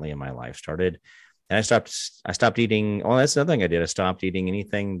things differently in my life. And I stopped eating. Well, that's another thing I did. I stopped eating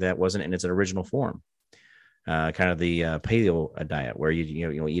anything that wasn't in its original form. Kind of the paleo diet, where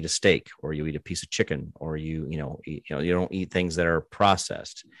you eat a steak, or you eat a piece of chicken, or you don't eat things that are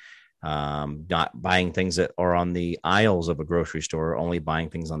processed. Not buying things that are on the aisles of a grocery store, only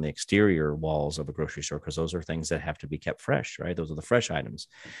buying things on the exterior walls of a grocery store, because those are things that have to be kept fresh, right? Those are the fresh items.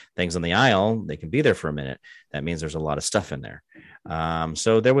 Things on the aisle, they can be there for a minute. That means there's a lot of stuff in there.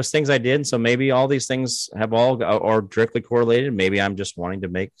 So there was things I did. So maybe all these things have all are directly correlated. Maybe I'm just wanting to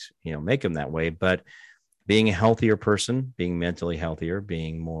make them that way. But being a healthier person, being mentally healthier,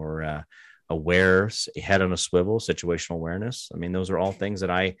 being more aware, head on a swivel, situational awareness. I mean, those are all things that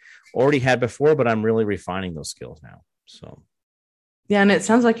I already had before, but I'm really refining those skills now. So, yeah. And it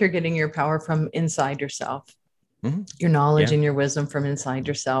sounds like you're getting your power from inside yourself, your knowledge and your wisdom from inside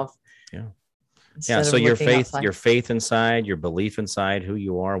yourself. Yeah. Yeah. So your faith inside, your belief inside who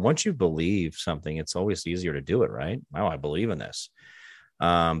you are. Once you believe something, it's always easier to do it, right? Oh, I believe in this.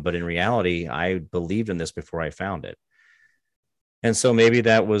 But in reality, I believed in this before I found it. And so maybe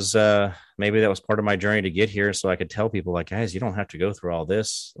that was part of my journey to get here. So I could tell people, like, guys, you don't have to go through all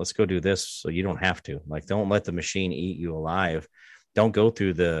this. Let's go do this. So you don't have to. Like, don't let the machine eat you alive. Don't go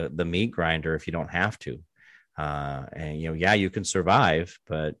through the meat grinder if you don't have to. And you can survive,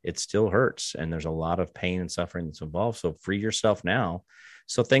 but it still hurts. And there's a lot of pain and suffering that's involved. So free yourself now,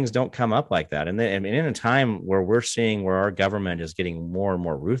 so things don't come up like that. And then in a time where we're seeing where our government is getting more and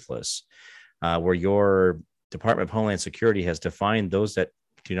more ruthless, where your Department of Homeland Security has defined those that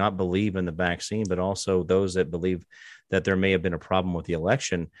do not believe in the vaccine, but also those that believe that there may have been a problem with the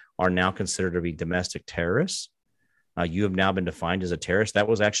election are now considered to be domestic terrorists. You have now been defined as a terrorist. That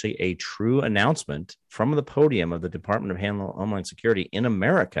was actually a true announcement from the podium of the Department of Homeland Security in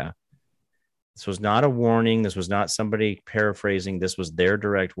America. This was not a warning. This was not somebody paraphrasing. This was their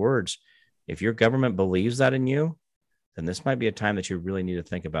direct words. If your government believes that in you, then this might be a time that you really need to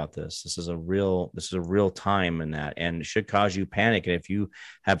think about this. This is a real time in that, and it should cause you panic. And if you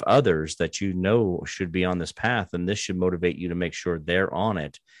have others that should be on this path, then this should motivate you to make sure they're on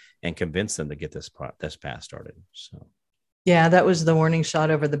it and convince them to get this path started. So, yeah, that was the warning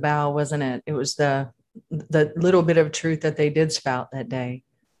shot over the bow, wasn't it? It was the little bit of truth that they did spout that day.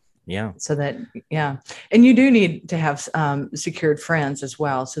 Yeah. So that, yeah. And you do need to have secured friends as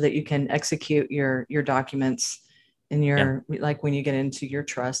well, so that you can execute your documents in your, like when you get into your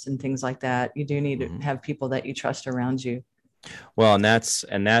trust and things like that. You do need to have people that you trust around you. Well, and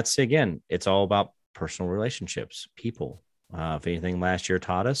that's again, it's all about personal relationships, people. If anything last year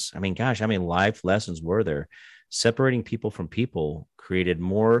taught us, I mean, gosh, how many life lessons were there? separating people from people created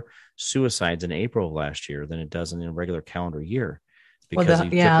more suicides in April of last year than it does in a regular calendar year, because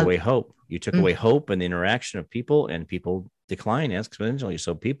you took away hope. You took away hope and the interaction of people, and people decline exponentially.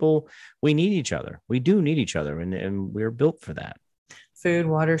 So people, we need each other. We do need each other, and we're built for that. Food,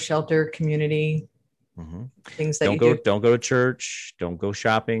 water, shelter, community, things that don't go to church, don't go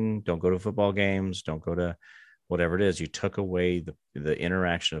shopping, don't go to football games, don't go to whatever it is. You took away the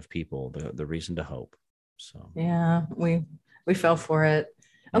interaction of people, the reason to hope. So yeah, we fell for it.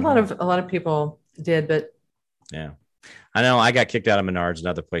 A lot of people did, but yeah, I know I got kicked out of Menards and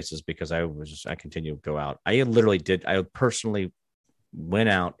other places because I continued to go out. I personally went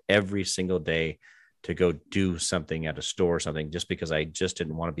out every single day to go do something at a store or something, just because I just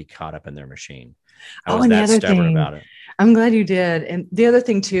didn't want to be caught up in their machine. I was that stubborn about it. I'm glad you did. And the other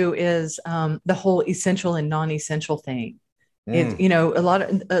thing too is the whole essential and non-essential thing. A lot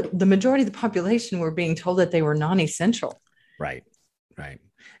of the majority of the population were being told that they were non-essential. Right.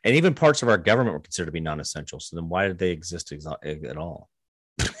 And even parts of our government were considered to be non-essential. So then why did they exist at all?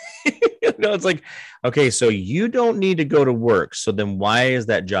 It's like, okay, so you don't need to go to work. So then why does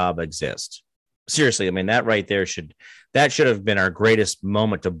that job exist? Seriously, I mean, that right there should have been our greatest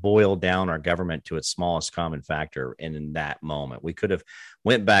moment to boil down our government to its smallest common factor. And in that moment, we could have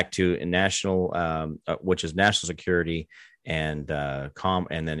went back to national, which is national security and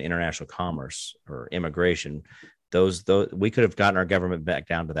and then international commerce or immigration. Those we could have gotten our government back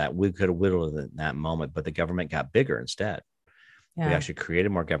down to that. We could have whittled it in that moment, but the government got bigger instead. Yeah. We actually created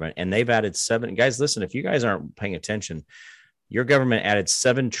more government, and they've added guys. Listen, if you guys aren't paying attention, your government added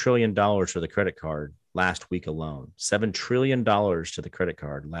 $7 trillion for the credit card last week alone. $7 trillion to the credit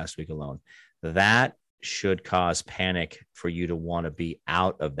card last week alone. That should cause panic for you to want to be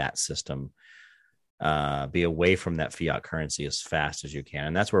out of that system, be away from that fiat currency as fast as you can.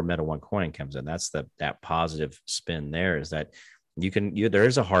 And that's where Meta One Coin comes in. That's that positive spin there, is that there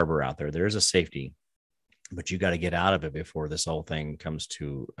is a harbor out there. There is a safety, but you got to get out of it before this whole thing comes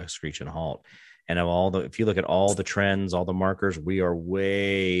to a screeching halt. And if you look at all the trends, all the markers, we are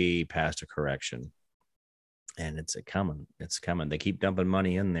way past a correction, and it's coming. They keep dumping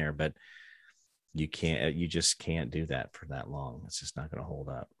money in there, but you just can't do that for that long. It's just not going to hold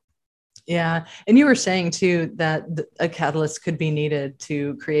up. Yeah. And you were saying too, that a catalyst could be needed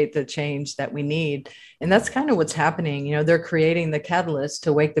to create the change that we need. And that's kind of what's happening. They're creating the catalyst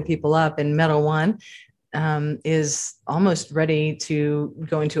to wake the people up, and Meta One is almost ready to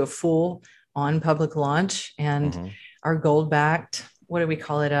go into a full on public launch, and our gold backed, what do we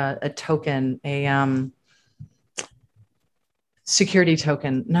call it? A token, a security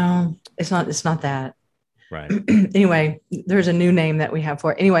token. No, it's not that. Right. Anyway, there's a new name that we have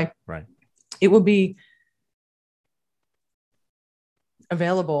for it. Anyway, right. It will be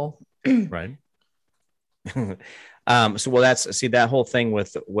available. Right. So, that whole thing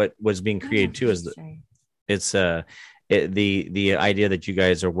with what was being created too is the idea that you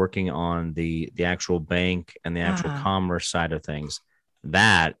guys are working on the actual bank and the actual commerce side of things.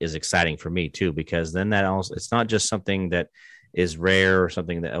 That is exciting for me too, because then it's not just something that is rare or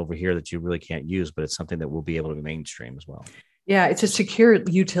something that over here that you really can't use, but it's something that will be able to be mainstream as well. Yeah, it's a secure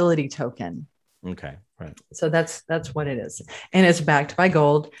utility token. Okay, right. So that's what it is, and it's backed by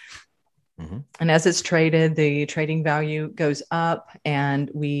gold. And as it's traded, the trading value goes up,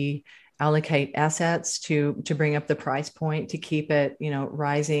 and we allocate assets to bring up the price point to keep it,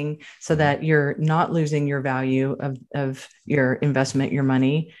 rising, so that you're not losing your value of your investment, your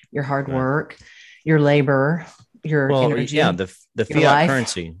money, your hard work, your labor, your energy. Yeah, the fiat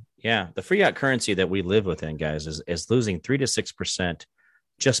currency. Yeah, the fiat currency that we live within, guys, is losing 3 to 6%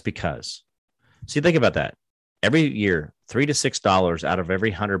 just because. See, think about that. Every year, $3 to $6 out of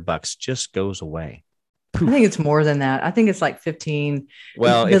every $100 just goes away. I think it's more than that. I think it's like 15.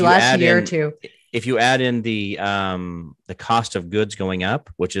 Well, the last year or two. If you add in the cost of goods going up,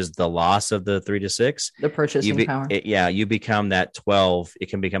 which is the loss of the 3 to 6, the purchasing power. You become that 12. It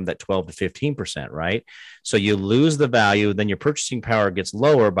can become that 12 to 15%, right? So you lose the value, then your purchasing power gets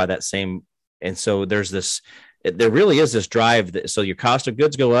lower by that same. And so there really is this drive. So your cost of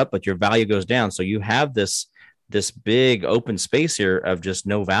goods go up, but your value goes down. So you have this big open space here of just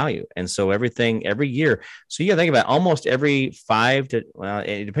no value. And so everything every year. So you think about almost every 5 to,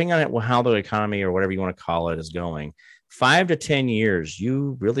 depending on how the economy or whatever you want to call it is going, 5 to 10 years,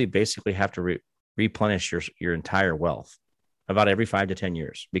 you really basically have to replenish your entire wealth about every 5 to 10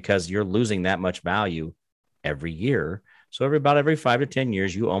 years, because you're losing that much value every year. So about every 5 to 10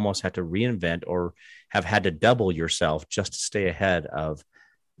 years, you almost have to reinvent or have had to double yourself just to stay ahead of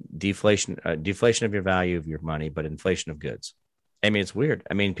deflation of your value of your money, but inflation of goods. I mean, it's weird.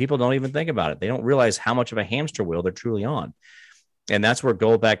 I mean, people don't even think about it. They don't realize how much of a hamster wheel they're truly on. And that's where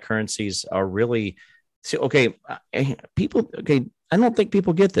gold-backed currencies are really. So, okay, people. Okay, I don't think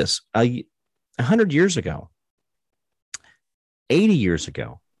people get this. 100 years ago, 80 years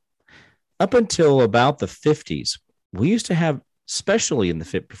ago, up until about the 50s, we used to have, especially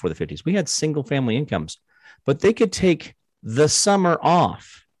before the 50s, we had single-family incomes, but they could take the summer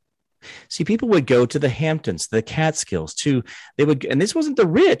off. See, people would go to the Hamptons, the Catskills, and this wasn't the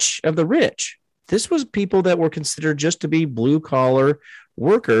rich of the rich. This was people that were considered just to be blue collar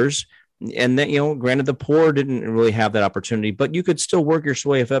workers. And that, granted, the poor didn't really have that opportunity, but you could still work your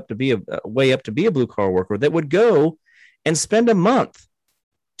way up to be a blue collar worker that would go and spend a month,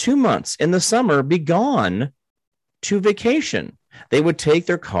 2 months in the summer, be gone to vacation. They would take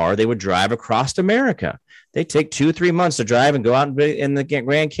their car, they would drive across America. They take 2-3 months to drive and go out in the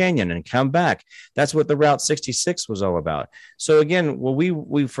Grand Canyon and come back. That's what the Route 66 was all about. So again,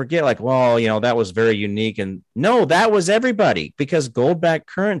 we forget, like, well, that was very unique. And no, that was everybody, because gold-backed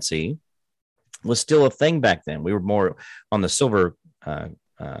currency was still a thing back then. We were more on the silver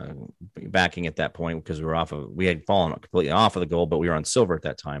backing at that point, because we had fallen completely off of the gold, but we were on silver at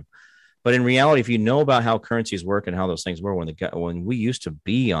that time. But in reality, if you know about how currencies work and how those things were, when we used to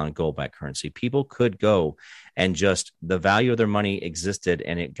be on gold-backed currency, people could go and just, the value of their money existed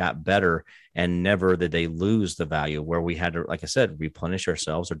and it got better, and never did they lose the value, where we had to, like I said, replenish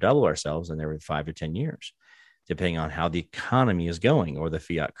ourselves or double ourselves in every 5 to 10 years, depending on how the economy is going or the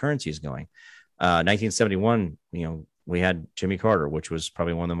fiat currency is going. 1971, we had Jimmy Carter, which was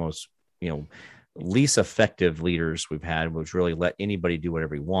probably one of the most, least effective leaders we've had, which really let anybody do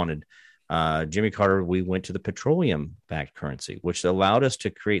whatever he wanted. Jimmy Carter, we went to the petroleum-backed currency, which allowed us to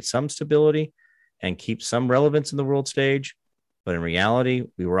create some stability and keep some relevance in the world stage. But in reality,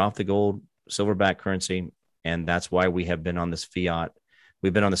 we were off the gold, silver-backed currency, and that's why we have been on this fiat.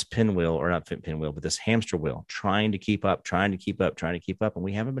 We've been on this pinwheel, or not pinwheel, but this hamster wheel, trying to keep up, and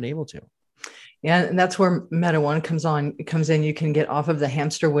we haven't been able to. Yeah, and that's where Meta One comes in. You can get off of the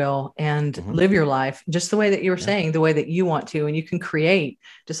hamster wheel and live your life just the way that you were saying, the way that you want to, and you can create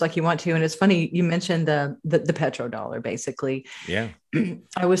just like you want to. And it's funny, you mentioned the petrodollar, basically. Yeah.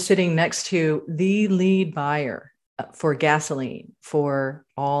 I was sitting next to the lead buyer for gasoline for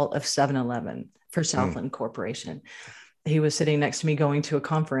all of 7-Eleven for Southland Corporation. He was sitting next to me going to a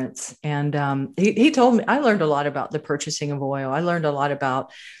conference, and he told me, I learned a lot about the purchasing of oil. I learned a lot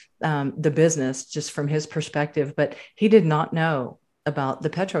about the business just from his perspective, but he did not know about the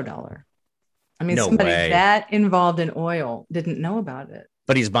petrodollar. I mean, somebody that involved in oil didn't know about it.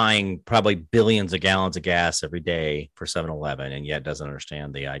 But he's buying probably billions of gallons of gas every day for 7-Eleven, and yet doesn't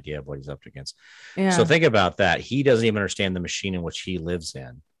understand the idea of what he's up against. Yeah. So think about that. He doesn't even understand the machine in which he lives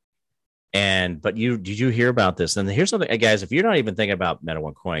in. But did you hear about this? And here's something, guys, if you're not even thinking about Meta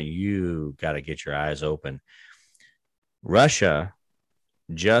One Coin, you got to get your eyes open. Russia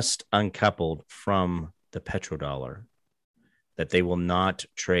just uncoupled from the petrodollar, that they will not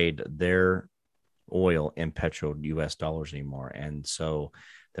trade their oil in US dollars anymore. And so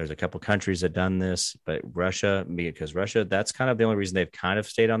there's a couple countries that done this, but Russia, that's kind of the only reason they've kind of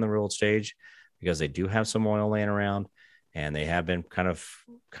stayed on the world stage, because they do have some oil laying around, and they have been kind of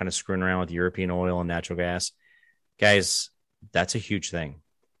screwing around with European oil and natural gas. Guys, that's a huge thing.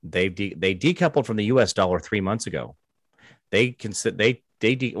 They decoupled from the US dollar 3 months ago. When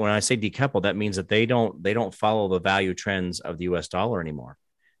I say decouple, that means that they don't follow the value trends of the US dollar anymore.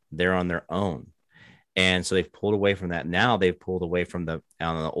 They're on their own. And so they've pulled away from that. Now they've pulled away from on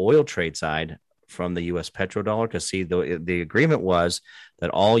the oil trade side from the US petrodollar, because see, the agreement was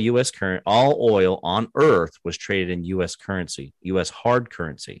that all oil on earth was traded in US currency, US hard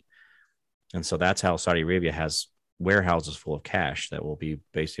currency. And so that's how Saudi Arabia has warehouses full of cash that will be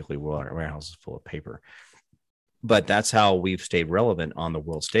basically warehouses full of paper. But that's how we've stayed relevant on the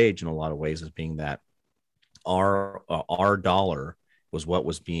world stage in a lot of ways, as being that our dollar was what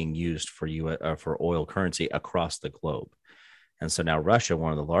was being used for oil currency across the globe. And so now Russia,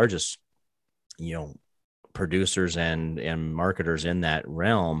 one of the largest, producers and marketers in that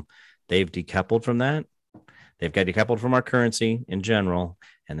realm, they've decoupled from that. They've got decoupled from our currency in general,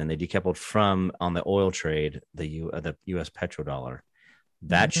 and then they decoupled from, on the oil trade, the US petrodollar.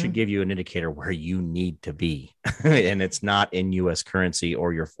 That should give you an indicator where you need to be. And it's not in US currency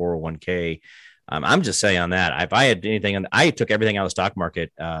or your 401k. I'm just saying on that, if I had anything, I took everything out of the stock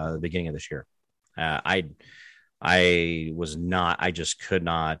market the beginning of this year. I just could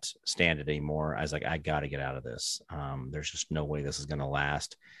not stand it anymore. I was like, I got to get out of this. There's just no way this is going to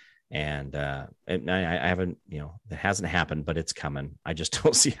last. And I haven't, it hasn't happened, but it's coming. I just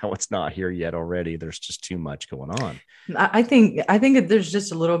don't see how it's not here yet already. There's just too much going on. I think that there's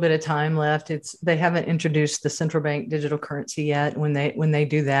just a little bit of time left. They haven't introduced the central bank digital currency yet. When they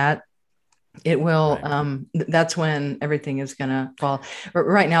do that, it will, Right. That's when everything is going to fall.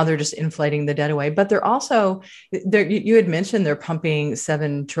 Right now, they're just inflating the debt away, but they're also, you had mentioned they're pumping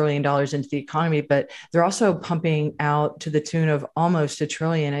 $7 trillion into the economy, but they're also pumping out to the tune of almost $1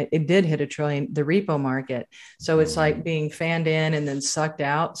 trillion. It did hit $1 trillion, the repo market. So it's like being fanned in and then sucked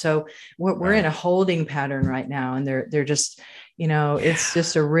out. So we're in a holding pattern right now, and they're just, it's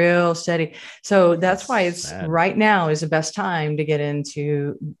just a real steady. So that's why it's sad. Right now is the best time to get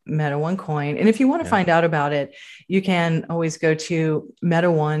into Meta One Coin. And if you want to find out about it, you can always go to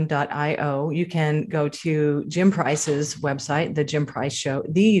metaone.io. You can go to Jim Price's website, the Jim Price Show,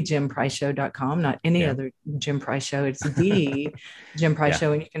 thejimpriceshow.com, not any other Jim Price show. It's the Jim Price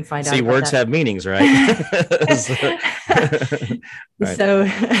Show. And you can find out. See, words have meanings, right? Right. So,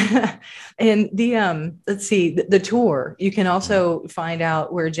 and let's see, the tour, you can also find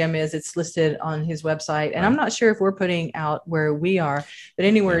out where Jim is. It's listed on his website. And I'm not sure if we're putting out where we are, but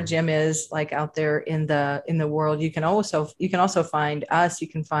anywhere Jim is, like out there in the world, you can also find us. You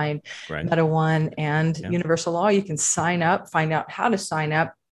can find Meta One and Universal Law. You can sign up, find out how to sign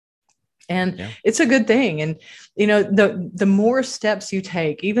up. And it's a good thing. And, the more steps you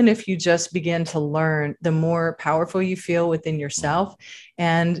take, even if you just begin to learn, the more powerful you feel within yourself,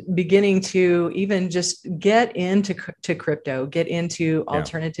 and beginning to even just get into crypto, get into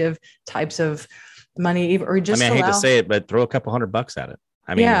alternative types of money, or just, I hate to say it, but throw a couple $100 at it.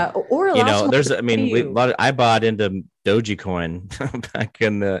 Or I bought into Dogecoin back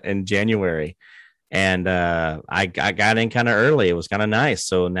in January. And I got in kind of early. It was kind of nice.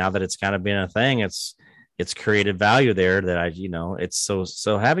 So now that it's kind of been a thing, it's created value there that it's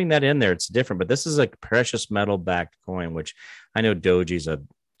so having that in there, it's different. But this is a precious metal backed coin, which I know Doge's a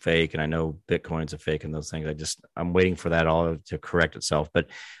fake and I know Bitcoin's a fake and those things. I'm waiting for that all to correct itself. But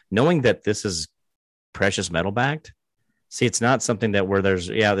knowing that this is precious metal backed, see, it's not something that where there's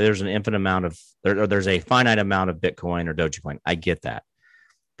an infinite amount of there's a finite amount of Bitcoin or Dogecoin. I get that.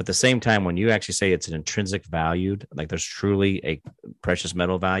 But at the same time, when you actually say it's an intrinsic value, like there's truly a precious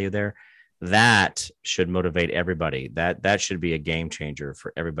metal value there, that should motivate everybody. That should be a game changer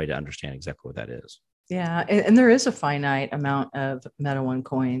for everybody to understand exactly what that is. Yeah. And there is a finite amount of Meta One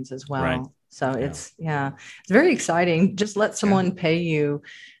coins as well. Right. So it's very exciting. Just let someone pay you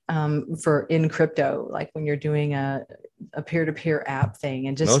in crypto, like when you're doing a peer-to-peer app thing,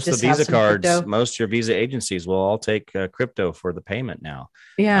 and most of the Visa cards, most of your Visa agencies will all take crypto for the payment now.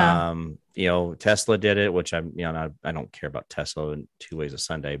 Yeah. Tesla did it, which I don't care about Tesla in 2 ways a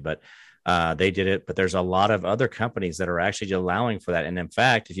Sunday, but they did it. But there's a lot of other companies that are actually allowing for that. And in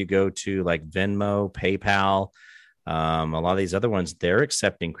fact, if you go to like Venmo, PayPal, a lot of these other ones, they're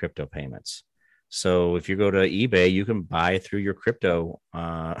accepting crypto payments. So if you go to eBay, you can buy through your crypto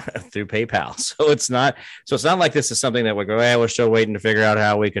through PayPal. So it's not like this is something that we go, we're still waiting to figure out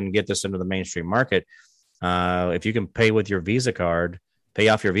how we can get this into the mainstream market. If you can pay with your Visa card, pay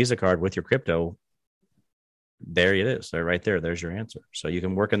off your Visa card with your crypto, there it is. They're right there. There's your answer. So you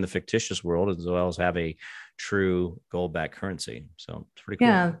can work in the fictitious world as well as have a true gold-backed currency. So it's pretty cool.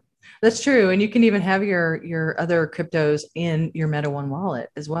 Yeah. That's true. And you can even have your other cryptos in your Meta One wallet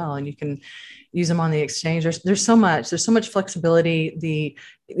as well. And you can use them on the exchange. There's so much flexibility. The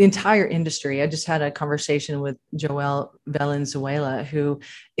entire industry. I just had a conversation with Joel Valenzuela,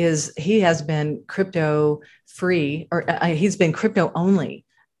 he has been crypto free, or he's been crypto only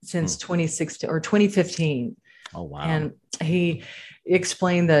since 2016 or 2015. Oh, wow. And he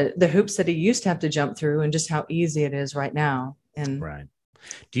explained the hoops that he used to have to jump through and just how easy it is right now. And right.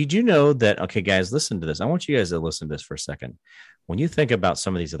 Did you know that? Okay, guys, listen to this. I want you guys to listen to this for a second. When you think about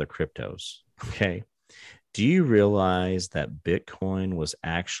some of these other cryptos, okay, do you realize that Bitcoin was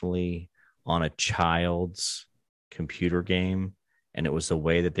actually on a child's computer game? And it was the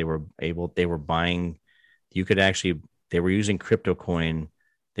way that they were buying, they were using crypto coin.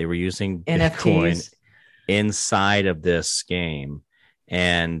 They were using Bitcoin NFTs inside of this game.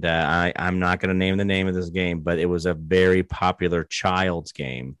 And I'm not going to name the name of this game, but it was a very popular child's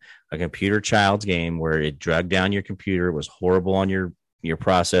game, a computer child's game where it dragged down your computer. It was horrible on your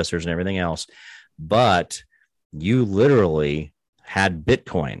processors and everything else. But you literally had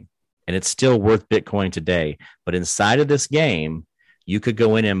Bitcoin, and it's still worth Bitcoin today. But inside of this game, you could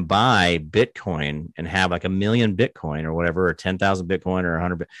go in and buy Bitcoin and have like 1 million Bitcoin or whatever, or 10,000 Bitcoin or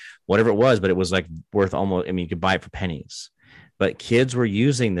 100, whatever it was. But it was like worth almost, you could buy it for pennies. But kids were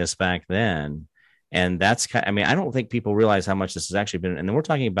using this back then, And that's kind, I mean, I don't think people realize how much this has actually been. And then we're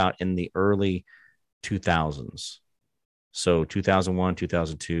talking about in the early 2000s. So 2001,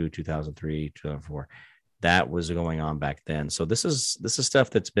 2002, 2003, 2004, that was going on back then. So this is stuff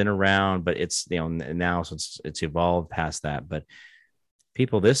that's been around, but it's, now since it's evolved past that. But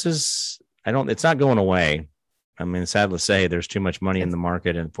people, it's not going away. I mean, sad to say, there's too much money in the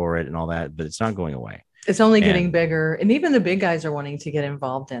market and for it and all that, but it's not going away. It's only getting bigger, and even the big guys are wanting to get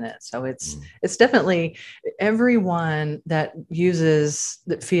involved in it. So it's definitely everyone that uses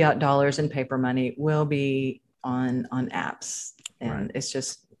the fiat dollars and paper money will be on apps, and it's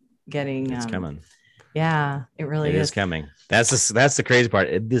just getting. It's coming. Yeah, it really is coming. That's the crazy part.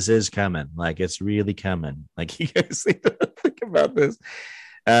 This is coming. Like, it's really coming. Like, you guys think about this.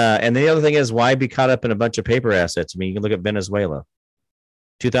 And the other thing is, why be caught up in a bunch of paper assets? I mean, you can look at Venezuela.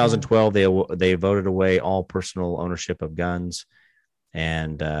 2012, they voted away all personal ownership of guns,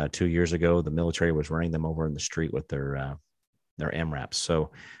 and 2 years ago, the military was running them over in the street with their MRAPs.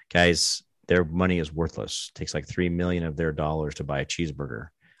 So, guys, their money is worthless. It takes like $3 million of their dollars to buy a cheeseburger.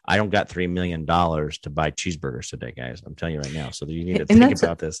 I don't got $3 million to buy cheeseburgers today, guys. I'm telling you right now. So you need to think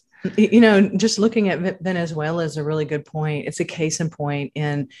about this. Just looking at Venezuela is a really good point. It's a case in point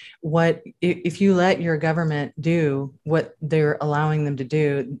in what, if you let your government do what they're allowing them to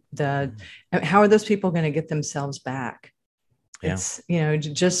do, how are those people going to get themselves back? Yeah. It's,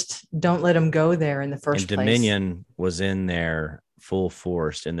 just don't let them go there in the first place. Dominion was in there full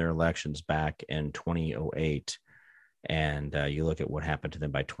force in their elections back in 2008. And you look at what happened to them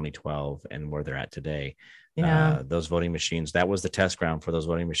by 2012 and where they're at today. Yeah. Those voting machines, that was the test ground for those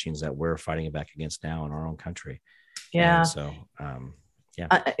voting machines that we're fighting back against now in our own country. Yeah. And so, yeah.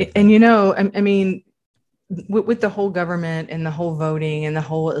 I mean, with the whole government and the whole voting and the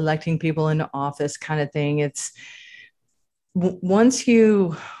whole electing people into office kind of thing, it's once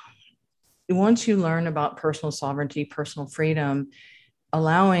you learn about personal sovereignty, personal freedom,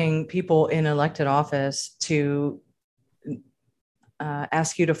 allowing people in elected office to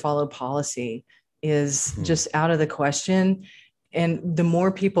ask you to follow policy is just out of the question. And the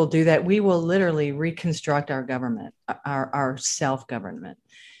more people do that, we will literally reconstruct our government, our self-government.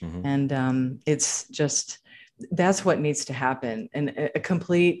 And it's just, that's what needs to happen. And a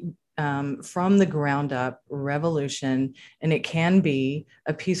complete from the ground up revolution. And it can be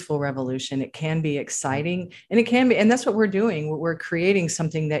a peaceful revolution. It can be exciting, and it can be, and that's what we're doing. We're creating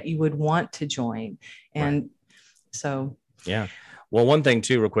something that you would want to join. And so, yeah. Well, one thing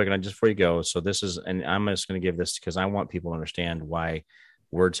too, real quick, and just before you go, so this is, and I'm just going to give this because I want people to understand why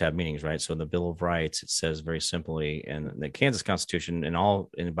words have meanings, right? So in the Bill of Rights, it says very simply, and the Kansas Constitution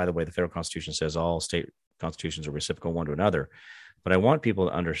and by the way, the federal Constitution says all state constitutions are reciprocal one to another. But I want people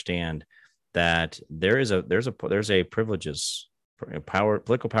to understand that there's a privileges,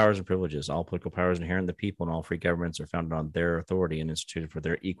 political powers and privileges. All political powers inherent in the people, and all free governments are founded on their authority and instituted for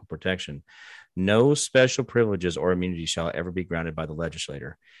their equal protection. No special privileges or immunity shall ever be granted by the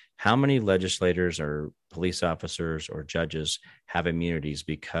legislator. How many legislators or police officers or judges have immunities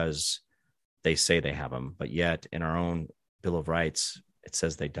because they say they have them, but yet in our own Bill of Rights, it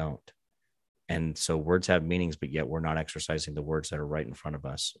says they don't. And so words have meanings, but yet we're not exercising the words that are right in front of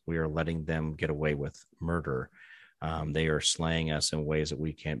us. We are letting them get away with murder. They are slaying us in ways that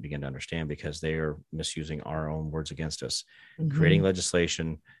we can't begin to understand because they are misusing our own words against us, creating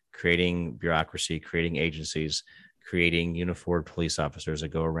legislation, creating bureaucracy, creating agencies, creating uniformed police officers that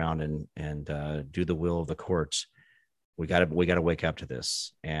go around and do the will of the courts. We got to wake up to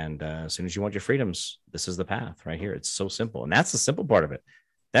this. And as soon as you want your freedoms, this is the path right here. It's so simple. And that's the simple part of it.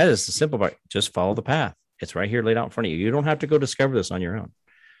 That is the simple part. Just follow the path. It's right here laid out in front of you. You don't have to go discover this on your own.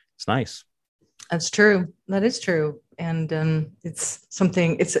 It's nice. That's true. That is true. And it's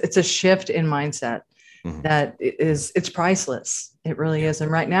something, it's a shift in mindset that it's priceless. It really is.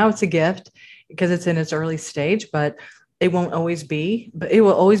 And right now it's a gift because it's in its early stage, but it won't always be, but it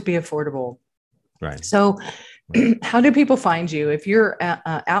will always be affordable. Right. So how do people find you? If you're out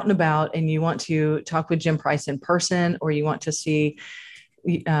and about and you want to talk with Jim Price in person, or you want to see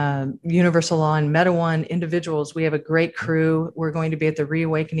Universal Law and Meta One individuals, we have a great crew. We're going to be at the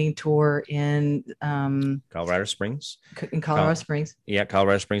Reawakening Tour in Colorado Springs. In Colorado Springs. Yeah,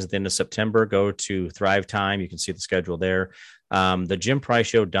 Colorado Springs at the end of September. Go to Thrive Time. You can see the schedule there. The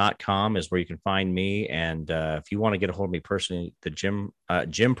JimPriceShow.com is where you can find me. And if you want to get a hold of me personally, the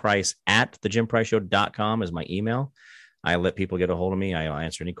Jim Price at the JimPriceShow.com is my email. I let people get a hold of me. I'll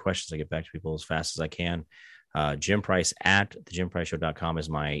answer any questions. I get back to people as fast as I can. Jim Price at thejimpriceshow.com is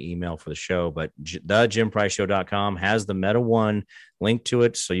my email for the show, but thejimpriceshow.com has the Meta One link to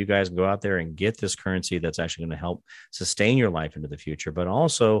it. So you guys can go out there and get this currency that's actually going to help sustain your life into the future, but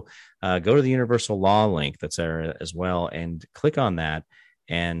also go to the Universal Law link that's there as well and click on that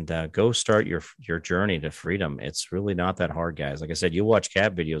and go start your journey to freedom. It's really not that hard, guys. Like I said, you watch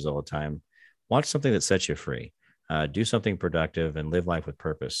cat videos all the time. Watch something that sets you free. Do something productive and live life with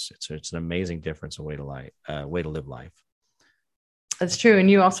purpose. It's an amazing difference, a way to live life. That's true. And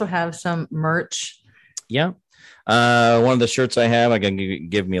you also have some merch. Yeah. One of the shirts I have, I can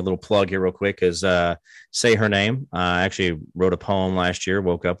give me a little plug here real quick, is Say Her Name. I actually wrote a poem last year,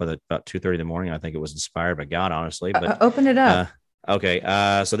 woke up at about 2:30 in the morning. I think it was inspired by God, honestly. But open it up. Okay.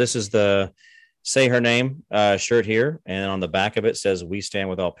 So this is the Say Her Name shirt here. And on the back of it says, "We stand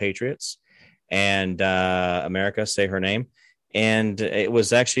with all patriots." And America, say her name. And it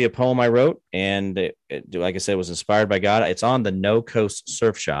was actually a poem I wrote. And like I said, it was inspired by God. It's on the No Coast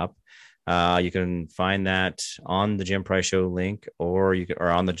Surf Shop. You can find that on the Jim Price Show link, or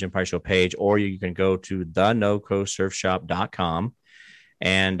on the Jim Price Show page, or you can go to the nocoastsurfshop.com.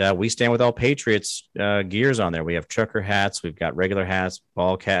 And we stand with all patriots gears on there. We have trucker hats. We've got regular hats,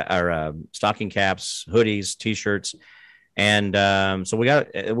 stocking caps, hoodies, T-shirts. And so we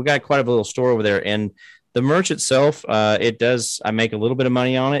got quite a little store over there. And the merch itself, I make a little bit of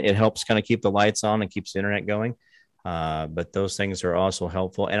money on it. It helps kind of keep the lights on and keeps the internet going. But those things are also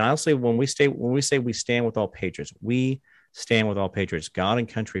helpful. And I'll say when we say we stand with all patriots, we stand with all patriots, God and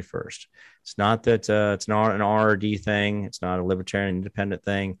country first. It's not that it's not an RRD thing. It's not a libertarian independent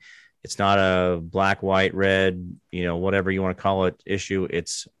thing. It's not a black, white, red, whatever you want to call it issue.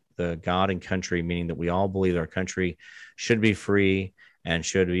 It's the God and country, meaning that we all believe our country should be free and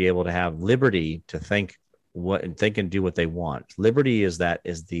should be able to have liberty to think and do what they want. Liberty is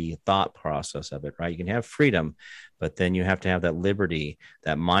the thought process of it, right? You can have freedom, but then you have to have that liberty,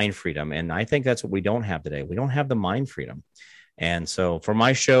 that mind freedom. And I think that's what we don't have today. We don't have the mind freedom. And so for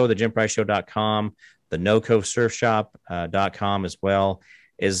my show, the JimPriceShow.com, the NoCoastSurfShop.com as well,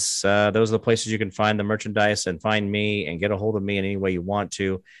 those are the places you can find the merchandise and find me and get a hold of me in any way you want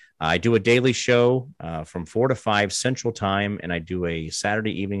to. I do a daily show from 4 to 5 Central Time, and I do a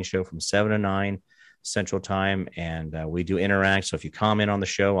Saturday evening show from 7 to 9 Central Time, and we do interact. So if you comment on the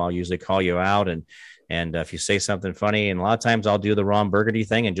show, I'll usually call you out, and if you say something funny, and a lot of times I'll do the Ron Burgundy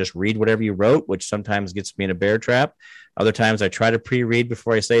thing and just read whatever you wrote, which sometimes gets me in a bear trap. Other times I try to pre-read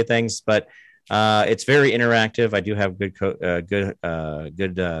before I say things, but it's very interactive. I do have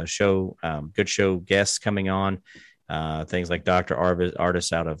good show guests coming on. Things like Dr.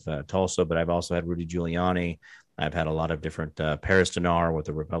 Artis out of Tulsa, but I've also had Rudy Giuliani. I've had a lot of different Paris Denard with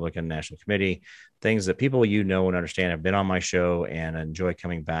the Republican National Committee, things that people and understand have been on my show and enjoy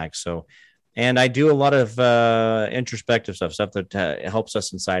coming back. So, and I do a lot of introspective stuff that helps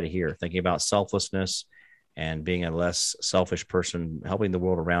us inside of here, thinking about selflessness and being a less selfish person, helping the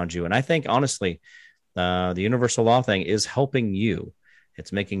world around you. And I think, honestly, the universal law thing is helping you.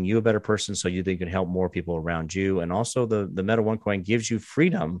 It's making you a better person so you can help more people around you. And also the Meta One coin gives you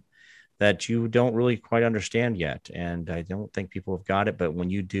freedom that you don't really quite understand yet. And I don't think people have got it, but when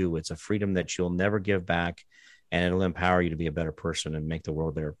you do, it's a freedom that you'll never give back, and it'll empower you to be a better person and make the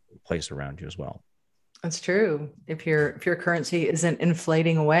world a better place around you as well. That's true. If your currency isn't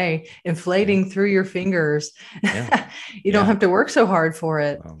inflating through your fingers, you don't have to work so hard for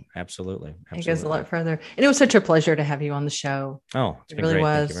it. Oh, absolutely. It goes a lot further. And it was such a pleasure to have you on the show. Oh, it's been really great.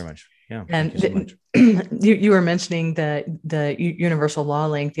 Was. Thank you very much. Yeah. And thank you so much. You were mentioning the Universal Law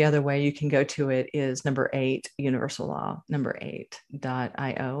link. The other way you can go to it is number 8, Universal Law, number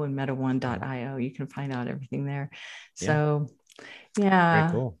 8.io and meta1.io. You can find out everything there. So, yeah.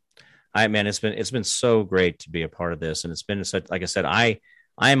 Very cool. It's been so great to be a part of this. And it's been such, like I said,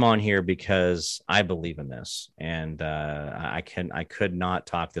 I'm on here because I believe in this, and I could not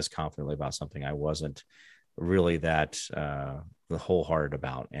talk this confidently about something I wasn't really that wholehearted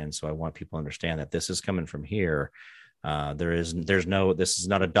about. And so I want people to understand that this is coming from here. This is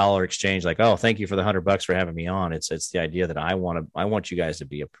not a dollar exchange. Like, oh, thank you for the $100 for having me on. It's the idea that I want you guys to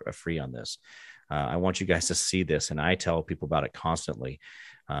be a free on this. I want you guys to see this. And I tell people about it constantly.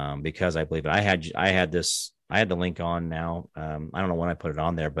 Because I believe it. I had the link on now. I don't know when I put it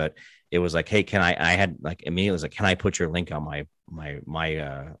on there, but it was like, hey, immediately was like, can I put your link on my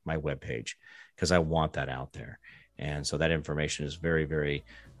webpage? Because I want that out there. And so that information is very, very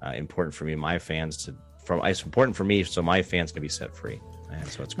important for me, it's important for me so my fans can be set free. And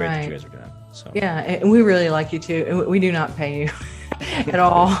so it's great that you guys are doing it. So yeah, and we really like you too. And we do not pay you at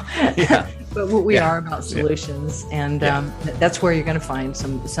all. But what we are about solutions, and that's where you're going to find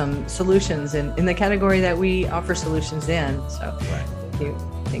some solutions in the category that we offer solutions in. So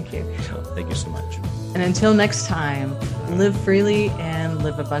thank you. So, thank you so much. And until next time, live freely and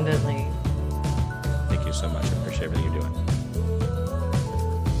live abundantly. Thank you so much. I appreciate everything you're doing.